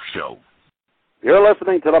Catello Show. You're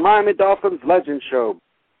listening to the Miami Dolphins Legend Show,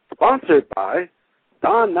 sponsored by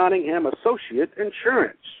Don Nottingham Associates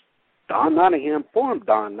Insurance. Don Nottingham formed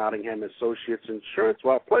Don Nottingham Associates Insurance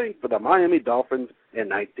while playing for the Miami Dolphins in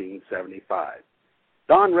 1975.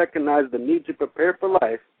 Don recognized the need to prepare for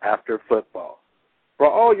life after football. For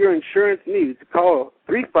all your insurance needs, call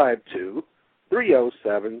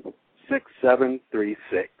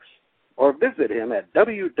 352-307-6736 or visit him at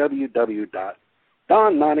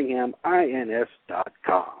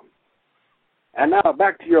www.donnottinghamins.com. And now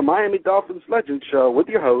back to your Miami Dolphins Legend Show with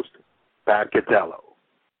your host, Pat Catello.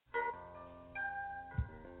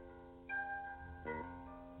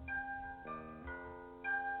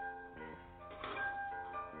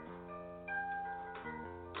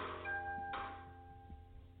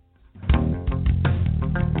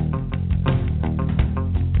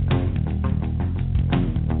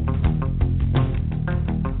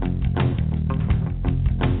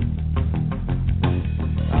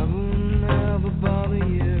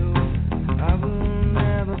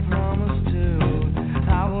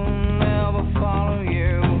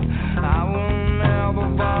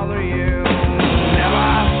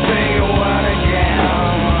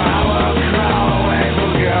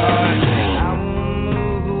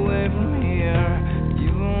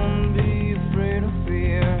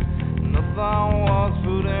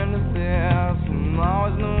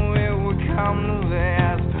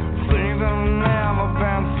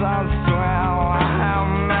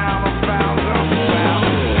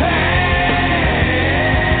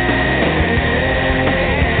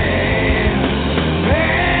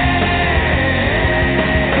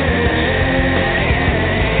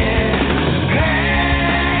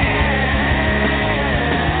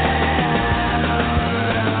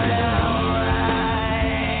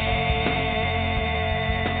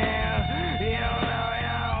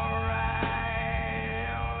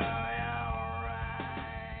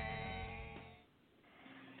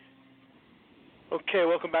 Okay,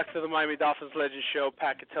 welcome back to the Miami Dolphins Legend Show.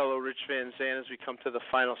 Pat Catello, Rich Van Zandt, as we come to the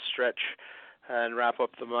final stretch and wrap up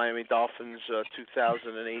the Miami Dolphins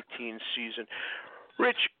 2018 season.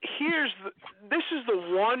 Rich, this is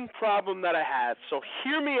the one problem that I have. So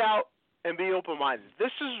hear me out and be open-minded.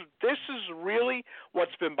 This is really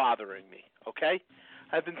what's been bothering me. Okay,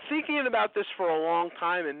 I've been thinking about this for a long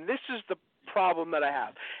time, and this is the problem that I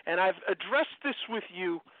have. And I've addressed this with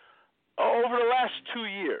you over the last 2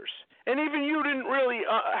 years. And even you didn't really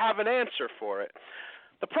have an answer for it.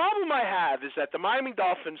 The problem I have is that the Miami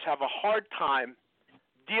Dolphins have a hard time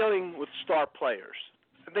dealing with star players.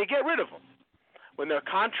 They get rid of them. When their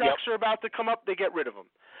contracts are about to come up, they get rid of them.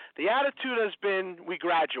 The attitude has been we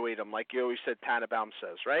graduate them, like you always said Tannenbaum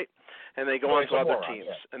says, right? And they go on to other teams,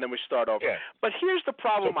 and then we start over. Yeah. But here's the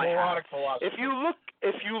problem I have. If you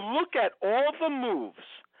look at all the moves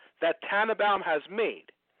that Tannenbaum has made,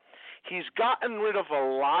 he's gotten rid of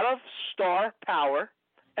a lot of star power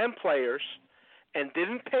and players and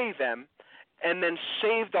didn't pay them, and then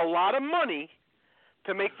saved a lot of money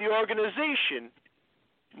to make the organization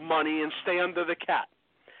money and stay under the cap.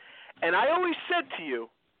 And I always said to you,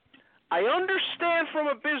 I understand from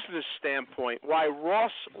a business standpoint why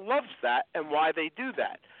Ross loves that and why they do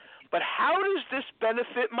that. But how does this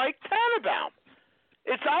benefit Mike Tannenbaum?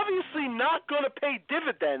 It's obviously not going to pay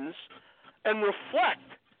dividends and reflect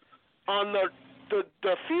on the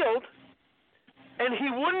field, and he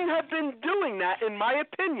wouldn't have been doing that, in my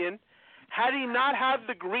opinion, had he not had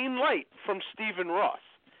the green light from Stephen Ross.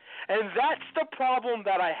 And that's the problem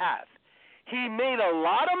that I have. He made a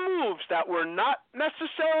lot of moves that were not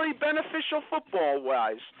necessarily beneficial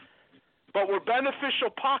football-wise, but were beneficial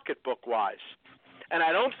pocketbook-wise. And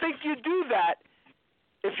I don't think you do that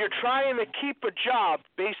if you're trying to keep a job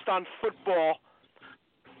based on football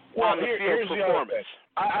on the field performance.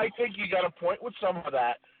 I think you got a point with some of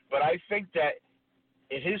that, but I think that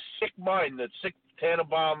in his sick mind, that sick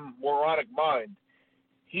Tannenbaum moronic mind,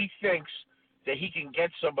 he thinks that he can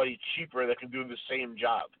get somebody cheaper that can do the same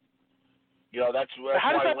job. You know, that's why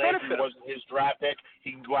Lampy wasn't his draft pick.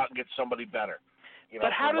 He can go out and get somebody better.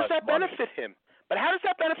 But how does that benefit him?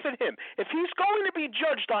 If he's going to be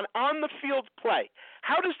judged on the-field play,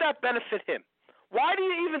 how does that benefit him? Why do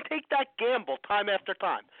you even take that gamble time after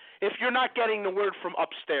time if you're not getting the word from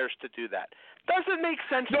upstairs to do that? Doesn't make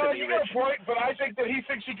sense to me, No, you got a point, but I think that he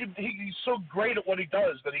thinks he's so great at what he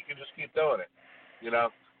does that he can just keep doing it. You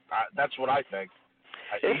know, that's what I think.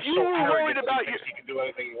 If you were worried about he can do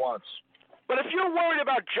anything he wants. But if you're worried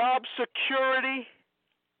about job security,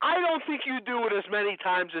 I don't think you do it as many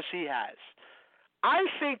times as he has. I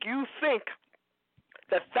think you think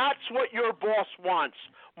that that's what your boss wants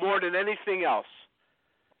more than anything else,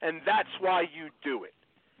 and that's why you do it.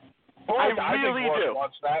 Well, I really think Ross do.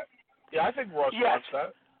 Wants that. Yeah, I think Ross wants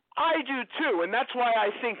that. I do too, and that's why I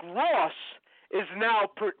think Ross is now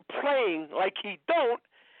playing like he don't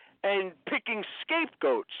and picking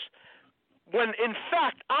scapegoats. When, in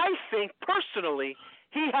fact, I think, personally,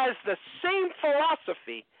 he has the same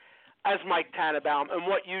philosophy as Mike Tannenbaum and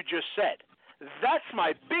what you just said. That's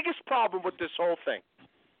my biggest problem with this whole thing.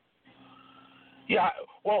 Yeah,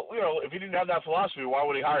 well, you know, if he didn't have that philosophy, why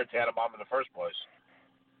would he hire Tannenbaum in the first place?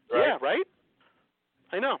 Right? Yeah, right?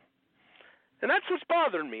 I know. And that's what's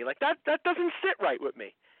bothering me. Like, that doesn't sit right with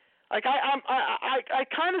me. Like, I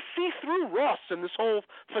kind of see through Ross and this whole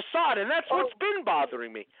facade, and that's what's been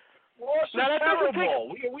bothering me. Ross is terrible.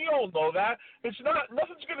 We all know that. It's not.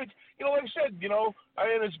 Nothing's gonna. You know, like I said. You know, I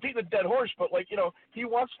mean, it's beating a dead horse, but like, you know, he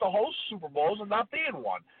wants to host Super Bowls and not be in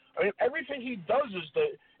one. I mean, everything he does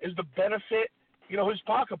is the benefit. You know, his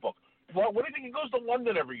pocketbook. What do you think he goes to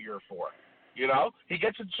London every year for? You know, he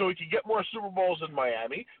gets it so he can get more Super Bowls in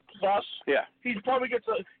Miami. Plus, he probably gets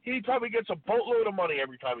a boatload of money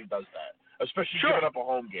every time he does that. Especially giving up a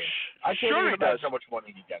home game. I can't even imagine how much money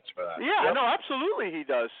he gets for that. Yeah, no, absolutely he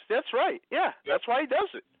does. That's right. Yeah, that's why he does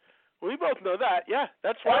it. We both know that. Yeah,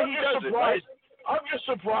 that's why he does it. Right? I'm just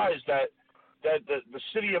surprised that the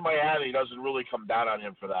city of Miami doesn't really come down on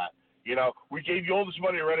him for that. You know, we gave you all this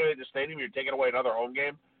money to renovate the stadium. You're taking away another home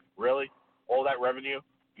game? Really? All that revenue?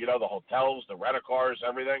 You know, the hotels, the rent-a-cars,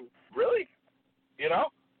 everything? Really? You know?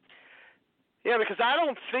 Yeah, because I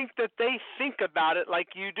don't think that they think about it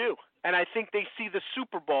like you do. And I think they see the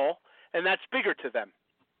Super Bowl, and that's bigger to them.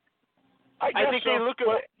 I think they look at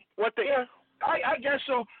what they... Yeah, I guess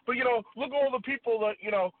so. But, you know, look at all the people that, you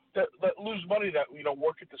know, that lose money that, you know,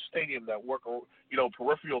 work at the stadium, that work, you know,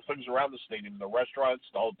 peripheral things around the stadium, the restaurants,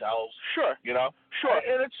 the hotels. Sure. You know? Sure.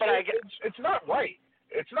 And it's not right.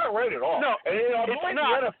 It's not right at all. No, and you know, I blame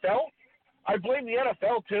not. the NFL. I blame the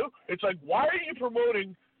NFL, too. It's like, why are you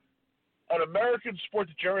promoting an American sport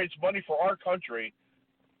that generates money for our country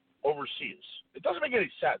overseas. It doesn't make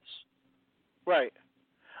any sense. Right.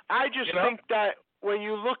 I just think that when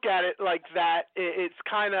you look at it like that, it's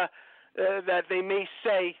kind of that they may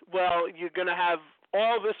say, well, you're going to have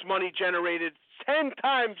all this money generated 10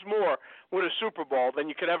 times more with a Super Bowl than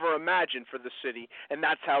you could ever imagine for the city, and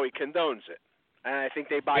that's how he condones it. And I think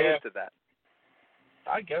they buy into that.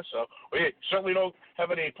 I guess so. We certainly don't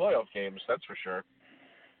have any playoff games, that's for sure.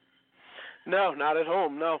 No, not at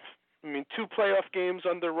home, no. I mean, 2 playoff games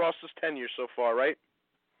under Ross's tenure so far, right?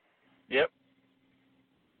 Yep.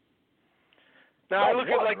 Now, I look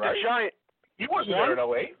at, like, right? the Giants. He wasn't there in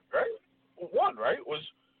 08, right? One, right?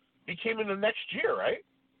 He came in the next year, right?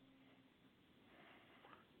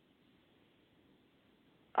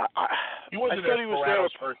 He wasn't there for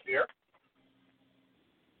Sparano's first year.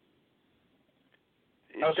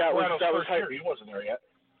 That was first year. He wasn't there yet.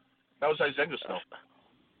 That was Huizenga still.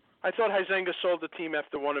 I thought Huizenga sold the team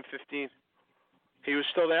after 1-15. He was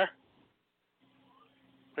still there?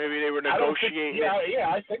 Maybe they were negotiating. Yeah,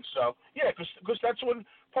 I think so. Yeah, because that's when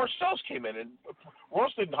Parcells came in, and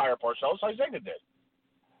Ross didn't hire Parcells. Huizenga did.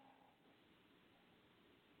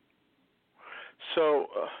 So,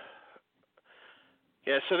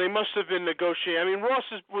 so they must have been negotiating. I mean, Ross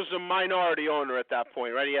was a minority owner at that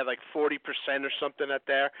point, right? He had like 40% or something at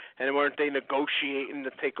there, and weren't they negotiating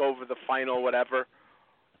to take over the final whatever?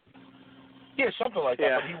 Yeah, something like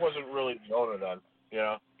that, but he wasn't really the owner then, you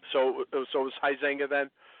know? So it was Huizenga then?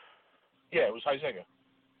 Yeah, it was Huizenga.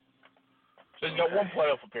 So he's got one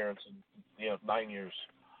playoff appearance in 9 years.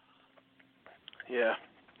 Yeah.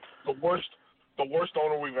 The worst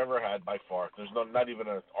owner we've ever had by far. There's not even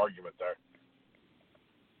an argument there.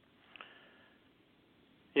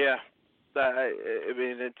 Yeah. I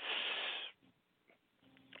mean, it's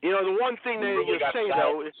the one thing that really you say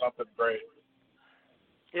though is something great.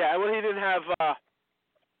 Yeah, well, he did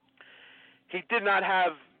not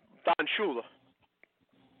have Don Shula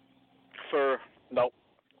for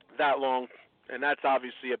that long, and that's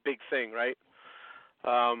obviously a big thing, right?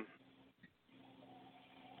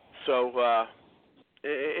 So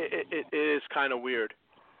it is kind of weird.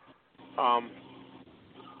 I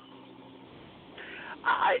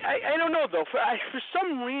don't know though. For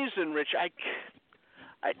some reason, Rich, I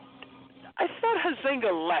thought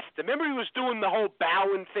Huizenga left. Remember, he was doing the whole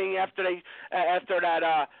bowing thing after that.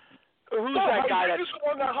 Who's that guy? He was the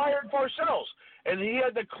one that hired Parcells, and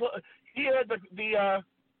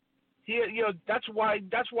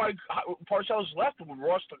that's why Parcells left when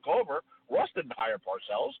Ross took over. Ross didn't hire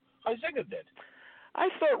Parcells. Huizenga did. I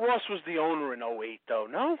thought Ross was the owner in 08, though.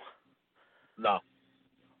 No. No.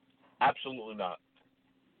 Absolutely not.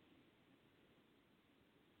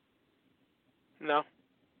 No.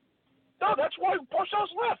 No, that's why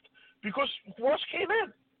Parcells left, because Ross came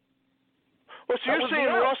in. Well, so you're saying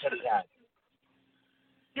Ross...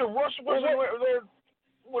 Yeah, Ross wasn't there.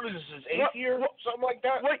 What is this, his 8th year? Something like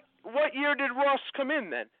that? What year did Ross come in,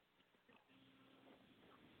 then?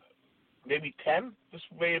 Maybe 10? This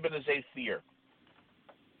may have been his 8th year.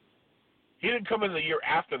 He didn't come in the year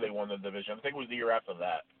after they won the division. I think it was the year after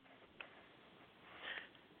that.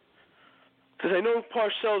 Because I know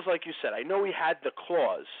Parcells, like you said, I know he had the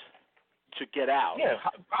clause to get out. Yeah,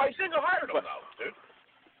 Huizenga hired him, though, dude.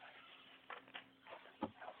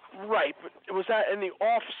 Right, but was that in the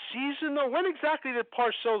off season though? When exactly did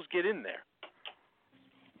Parcells get in there?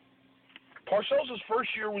 Parcells'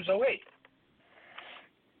 first year was 08.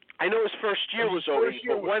 I know his first year was 08,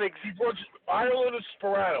 but when he brought Ireland and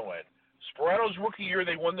Sparano in. Sparano's rookie year,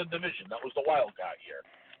 they won the division. That was the Wildcat year.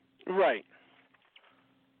 Right.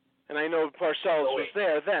 And I know Parcells was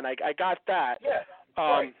there then. I got that. Yeah.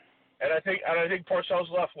 Right. And I think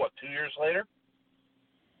Parcells left 2 years later.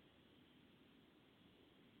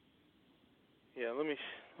 Yeah, want me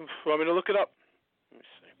to look it up? Let me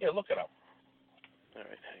see. Yeah, look it up. All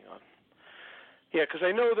right, hang on. Yeah, because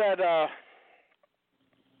I know that,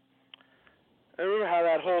 I remember how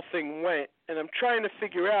that whole thing went, and I'm trying to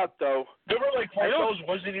figure out, though. Remember, Parcells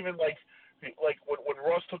wasn't even, when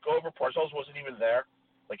Ross took over, Parcells wasn't even there?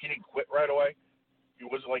 He didn't quit right away? He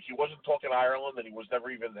wasn't talking Ireland, and he was never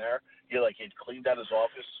even there? He'd cleaned out his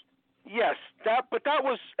office? Yes, that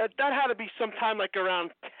had to be sometime around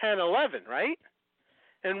 10-11, right?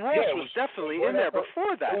 And Ross was definitely in there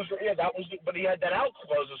before that. But he had that out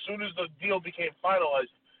clause. As soon as the deal became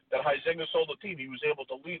finalized that Huizenga sold the team, he was able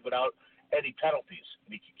to leave without any penalties,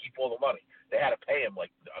 and he could keep all the money. They had to pay him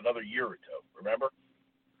another year or two, remember?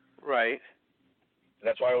 Right. And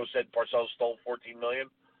that's why I always said Parcells stole $14 million.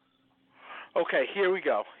 Okay, here we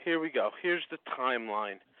go. Here's the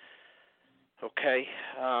timeline. Okay.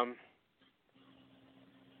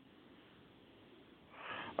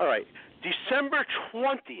 All right. December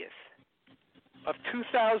 20th of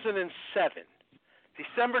 2007.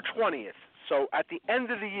 December 20th. So at the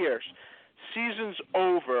end of the year, season's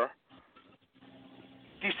over.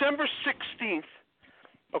 December 16th.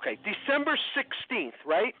 Okay, December 16th,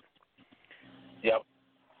 right? Yep.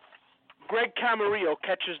 Greg Camarillo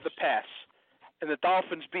catches the pass, and the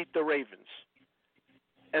Dolphins beat the Ravens,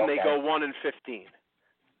 and they go 1-15.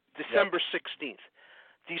 December 16th.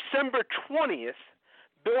 December 20th,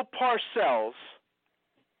 Bill Parcells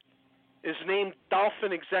is named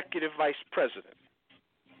Dolphin Executive Vice President.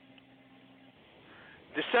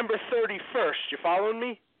 December 31st, you following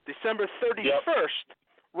me? December 31st,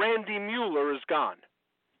 Randy Mueller is gone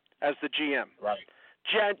as the GM. Right.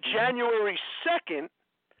 January 2nd,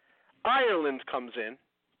 Ireland comes in.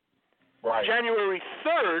 Right. January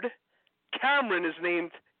 3rd, Cam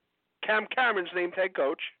Cameron's named head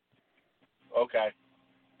coach. Okay.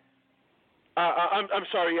 I'm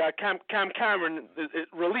sorry. Cam Cameron is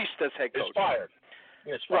released as head coach. It's fired.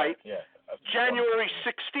 Right. Yeah. January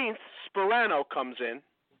 16th, Sperano comes in.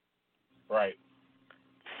 Right.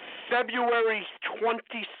 February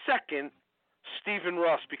 22nd, Stephen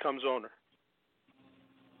Ross becomes owner.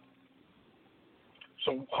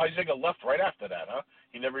 So Huizenga left right after that, huh?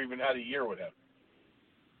 He never even had a year with him.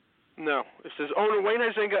 No. It says owner Wayne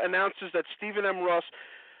Huizenga announces that Stephen M. Ross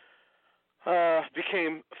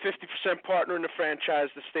became 50% partner in the franchise,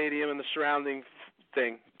 the stadium, and the surrounding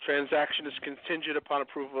thing. Transaction is contingent upon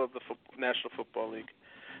approval of the National Football League.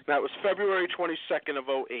 And that was February 22nd of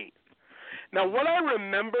 2008. Now, what I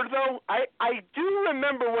remember, though, I do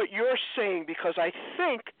remember what you're saying because I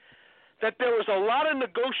think that there was a lot of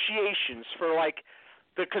negotiations for, like,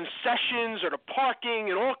 the concessions or the parking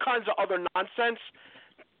and all kinds of other nonsense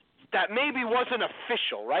that maybe wasn't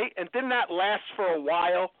official, right? And didn't that last for a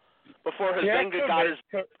while before Huizenga got his...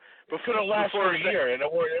 Could have lasted for a year, and they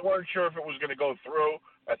weren't sure if it was going to go through,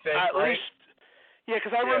 I think, At right? least, yeah,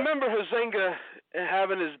 because I remember Huizenga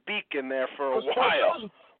having his beak in there for a while.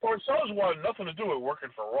 Parcells wanted nothing to do with working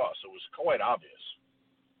for Ross. It was quite obvious.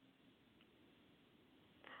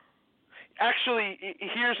 Actually,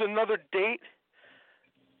 here's another date.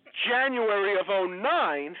 January of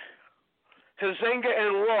 2009, Huizenga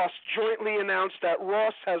and Ross jointly announced that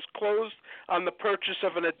Ross has closed on the purchase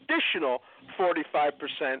of an additional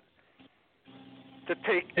 45% to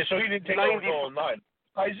take. Yeah, so he didn't take over until 2009.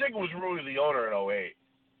 Huizenga was really the owner in 2008.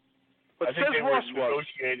 But I think they Ross were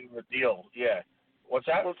negotiating the deal. Yeah. What's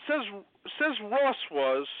that? Well, it says Ross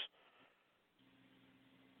was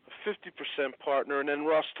a 50% partner, and then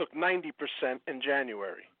Ross took 90% in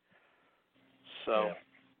January. So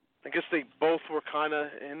I guess they both were kind of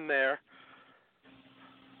in there.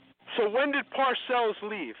 So when did Parcells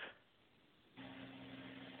leave?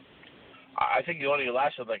 I think he only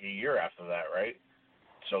lasted like a year after that, right?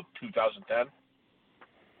 So 2010?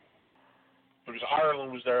 Because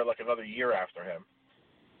Ireland was there like another year after him.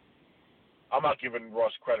 I'm not giving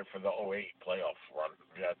Ross credit for the 2008 playoff run.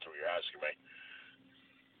 That's what you're asking me.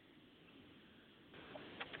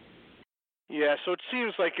 Yeah, so it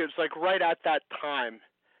seems like it's like right at that time.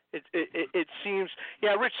 It seems,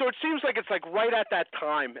 Rich. So it seems like it's like right at that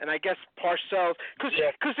time, and I guess Parcells,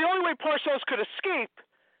 because the only way Parcells could escape,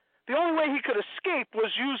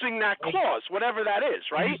 was using that clause, whatever that is,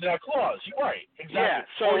 right? Using that clause, you're right, exactly. Yeah,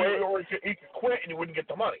 so or he could quit and you wouldn't get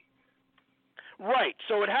the money. Right.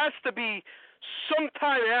 So it has to be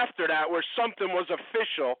sometime after that where something was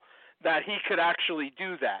official that he could actually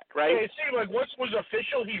do that, right? Yeah, it seemed like once it was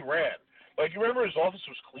official, he ran. Like, you remember his office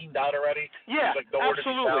was cleaned out already? Yeah, like nowhere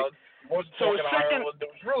absolutely. To be found. He wasn't so talking second, Ireland. It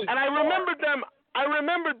was really and bizarre. I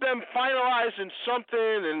remembered them finalizing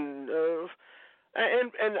something,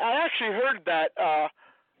 and I actually heard that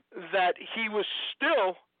he was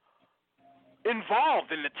still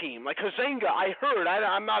involved in the team. Like Huizenga, I heard.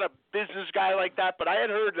 I'm not a business guy like that, but I had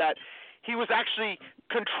heard that he was actually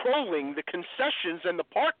controlling the concessions and the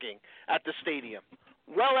parking at the stadium.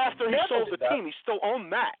 Well, after he sold the team, he still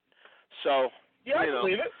owned that. So, I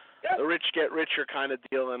believe it. Yeah. The rich get richer kind of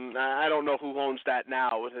deal, and I don't know who owns that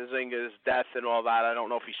now with Huizenga's death and all that. I don't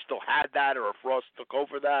know if he still had that or if Ross took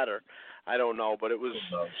over that, or I don't know. But it was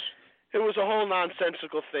a whole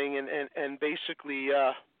nonsensical thing, and basically,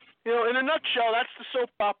 in a nutshell, that's the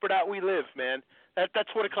soap opera that we live, man.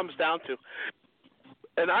 That's what it comes down to.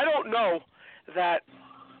 And I don't know that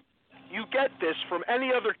you get this from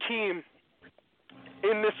any other team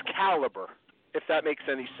in this caliber, if that makes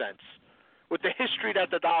any sense, with the history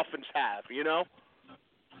that the Dolphins have,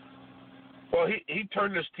 Well, he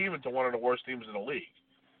turned this team into one of the worst teams in the league.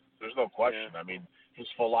 There's no question. Yeah. I mean, his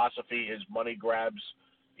philosophy, his money grabs,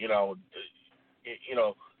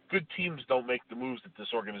 good teams don't make the moves that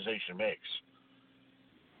this organization makes.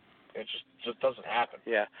 It just doesn't happen.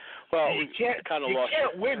 Yeah. Well, you can't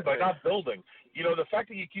win by not building. You know, the fact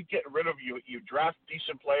that you keep getting rid of you draft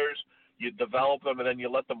decent players, you develop them, and then you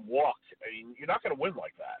let them walk. I mean, you're not going to win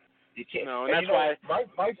like that. You can't. No, and that's why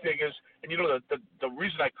my thing is, and you know, the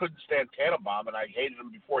reason I couldn't stand Tannenbaum and I hated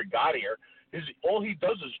him before he got here is all he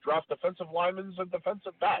does is draft defensive linemen and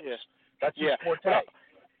defensive backs. Yeah. That's his forte.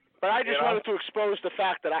 But I just wanted to expose the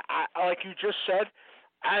fact that I like you just said,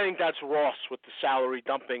 I think that's Ross with the salary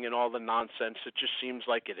dumping and all the nonsense. It just seems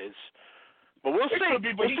like it is. But we'll see.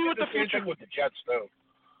 We'll see what the future with the Jets though.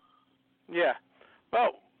 Yeah.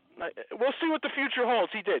 Well, we'll see what the future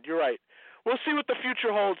holds. He did. You're right. We'll see what the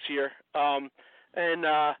future holds here.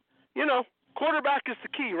 You know, quarterback is the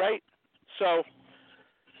key, right? So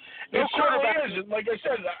it certainly is. And like I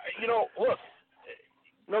said, you know, look,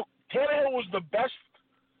 Tannehill was the best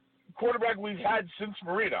quarterback we've had since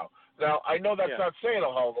Marino. Now, I know that's not saying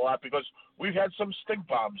a hell of a lot because we've had some stink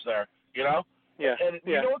bombs there, you know? Yeah. And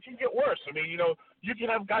you know it can get worse. I mean, you know, you can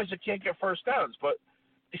have guys that can't get first downs, but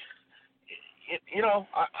you're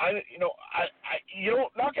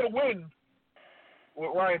not going to win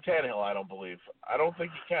with Ryan Tannehill, I don't believe. I don't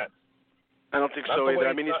think you can. I don't think so either.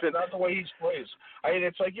 I mean, he's been not the way he plays. I mean,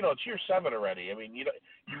 it's like, you know, it's year 7 already. I mean, you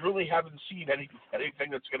really haven't seen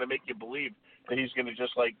anything that's going to make you believe that he's going to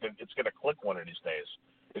just like it's going to click one of these days.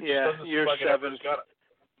 It just year like 7.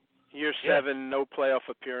 Year 7, no playoff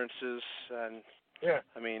appearances, and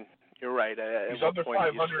I mean, you're right. He's under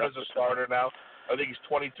 500 as a starter now. I think he's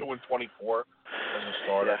 22-24 as a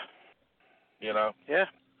starter. Yeah. You know. Yeah.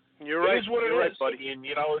 You're right. It is what it is, is, buddy. I mean,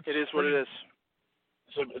 you know, it is what it is.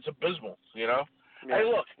 It's abysmal, you know. Yeah. Hey,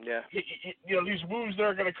 look. Yeah. You know, these moves that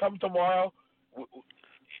are going to come tomorrow.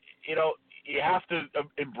 You know, you have to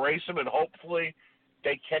embrace them, and hopefully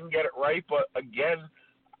they can get it right. But again,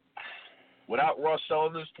 without Ross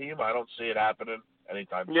selling this team, I don't see it happening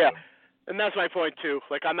anytime soon. Yeah, and that's my point too.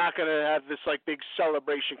 Like, I'm not going to have this like big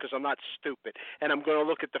celebration because I'm not stupid, and I'm going to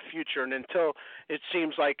look at the future. And until it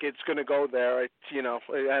seems like it's going to go there, you know,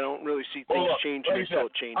 I don't really see things changing until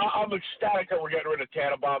it changes. I'm ecstatic that we're getting rid of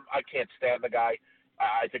Tannenbaum. I can't stand the guy.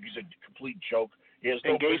 I think he's a complete joke. He has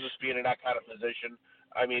no business being in that kind of position.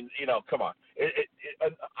 I mean, you know, come on.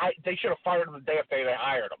 They should have fired him the day after they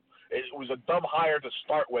hired him. It was a dumb hire to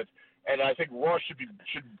start with, and I think Ross should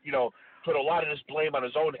you know, put a lot of this blame on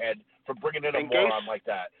his own head for bringing in a moron like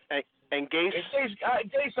that. And Gase?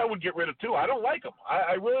 Gase I would get rid of too. I don't like him.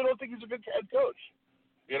 I really don't think he's a good head coach.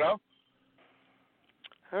 You know?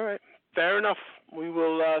 All right. Fair enough. We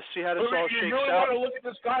will see how this all shakes out. You really want to look at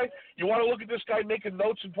this guy? You want to look at this guy making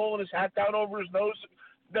notes and pulling his hat down over his nose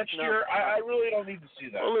next year? I really don't need to see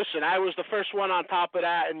that. Well, listen, I was the first one on top of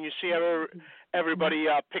that, and you see everybody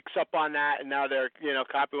picks up on that, and now they're, you know,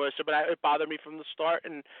 copying what I said. But it bothered me from the start,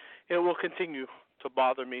 and it will continue to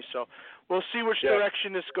bother me. So we'll see which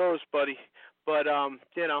direction this goes, buddy. But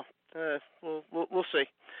you know, we'll see.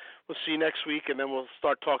 We'll see next week, and then we'll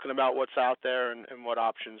start talking about what's out there and what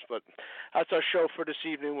options. But that's our show for this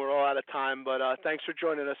evening. We're all out of time, but thanks for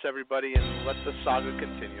joining us, everybody, and let the saga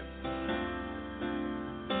continue.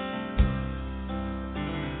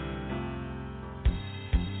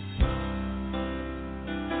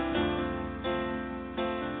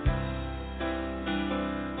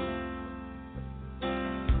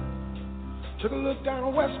 Took a look down a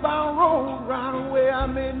westbound road, right away I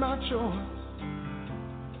made my choice.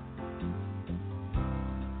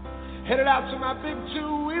 Headed out to my big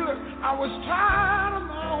two-wheeler, I was tired of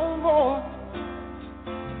my own voice.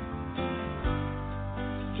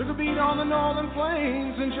 Took a beat on the northern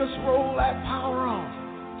plains and just rolled that power on.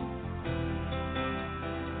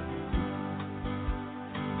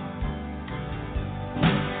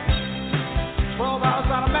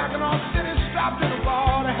 Hours out of Mackinac City, stopped in a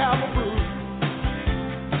bar to have a brew.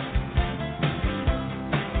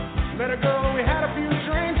 Met a girl and we had a few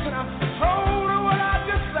drinks, and I told her what I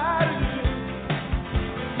decided to do.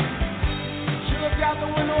 She looked out the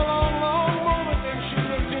window a long, long moment, then she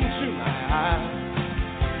looked into my eyes.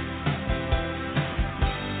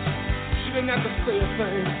 She didn't have to say a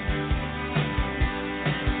thing.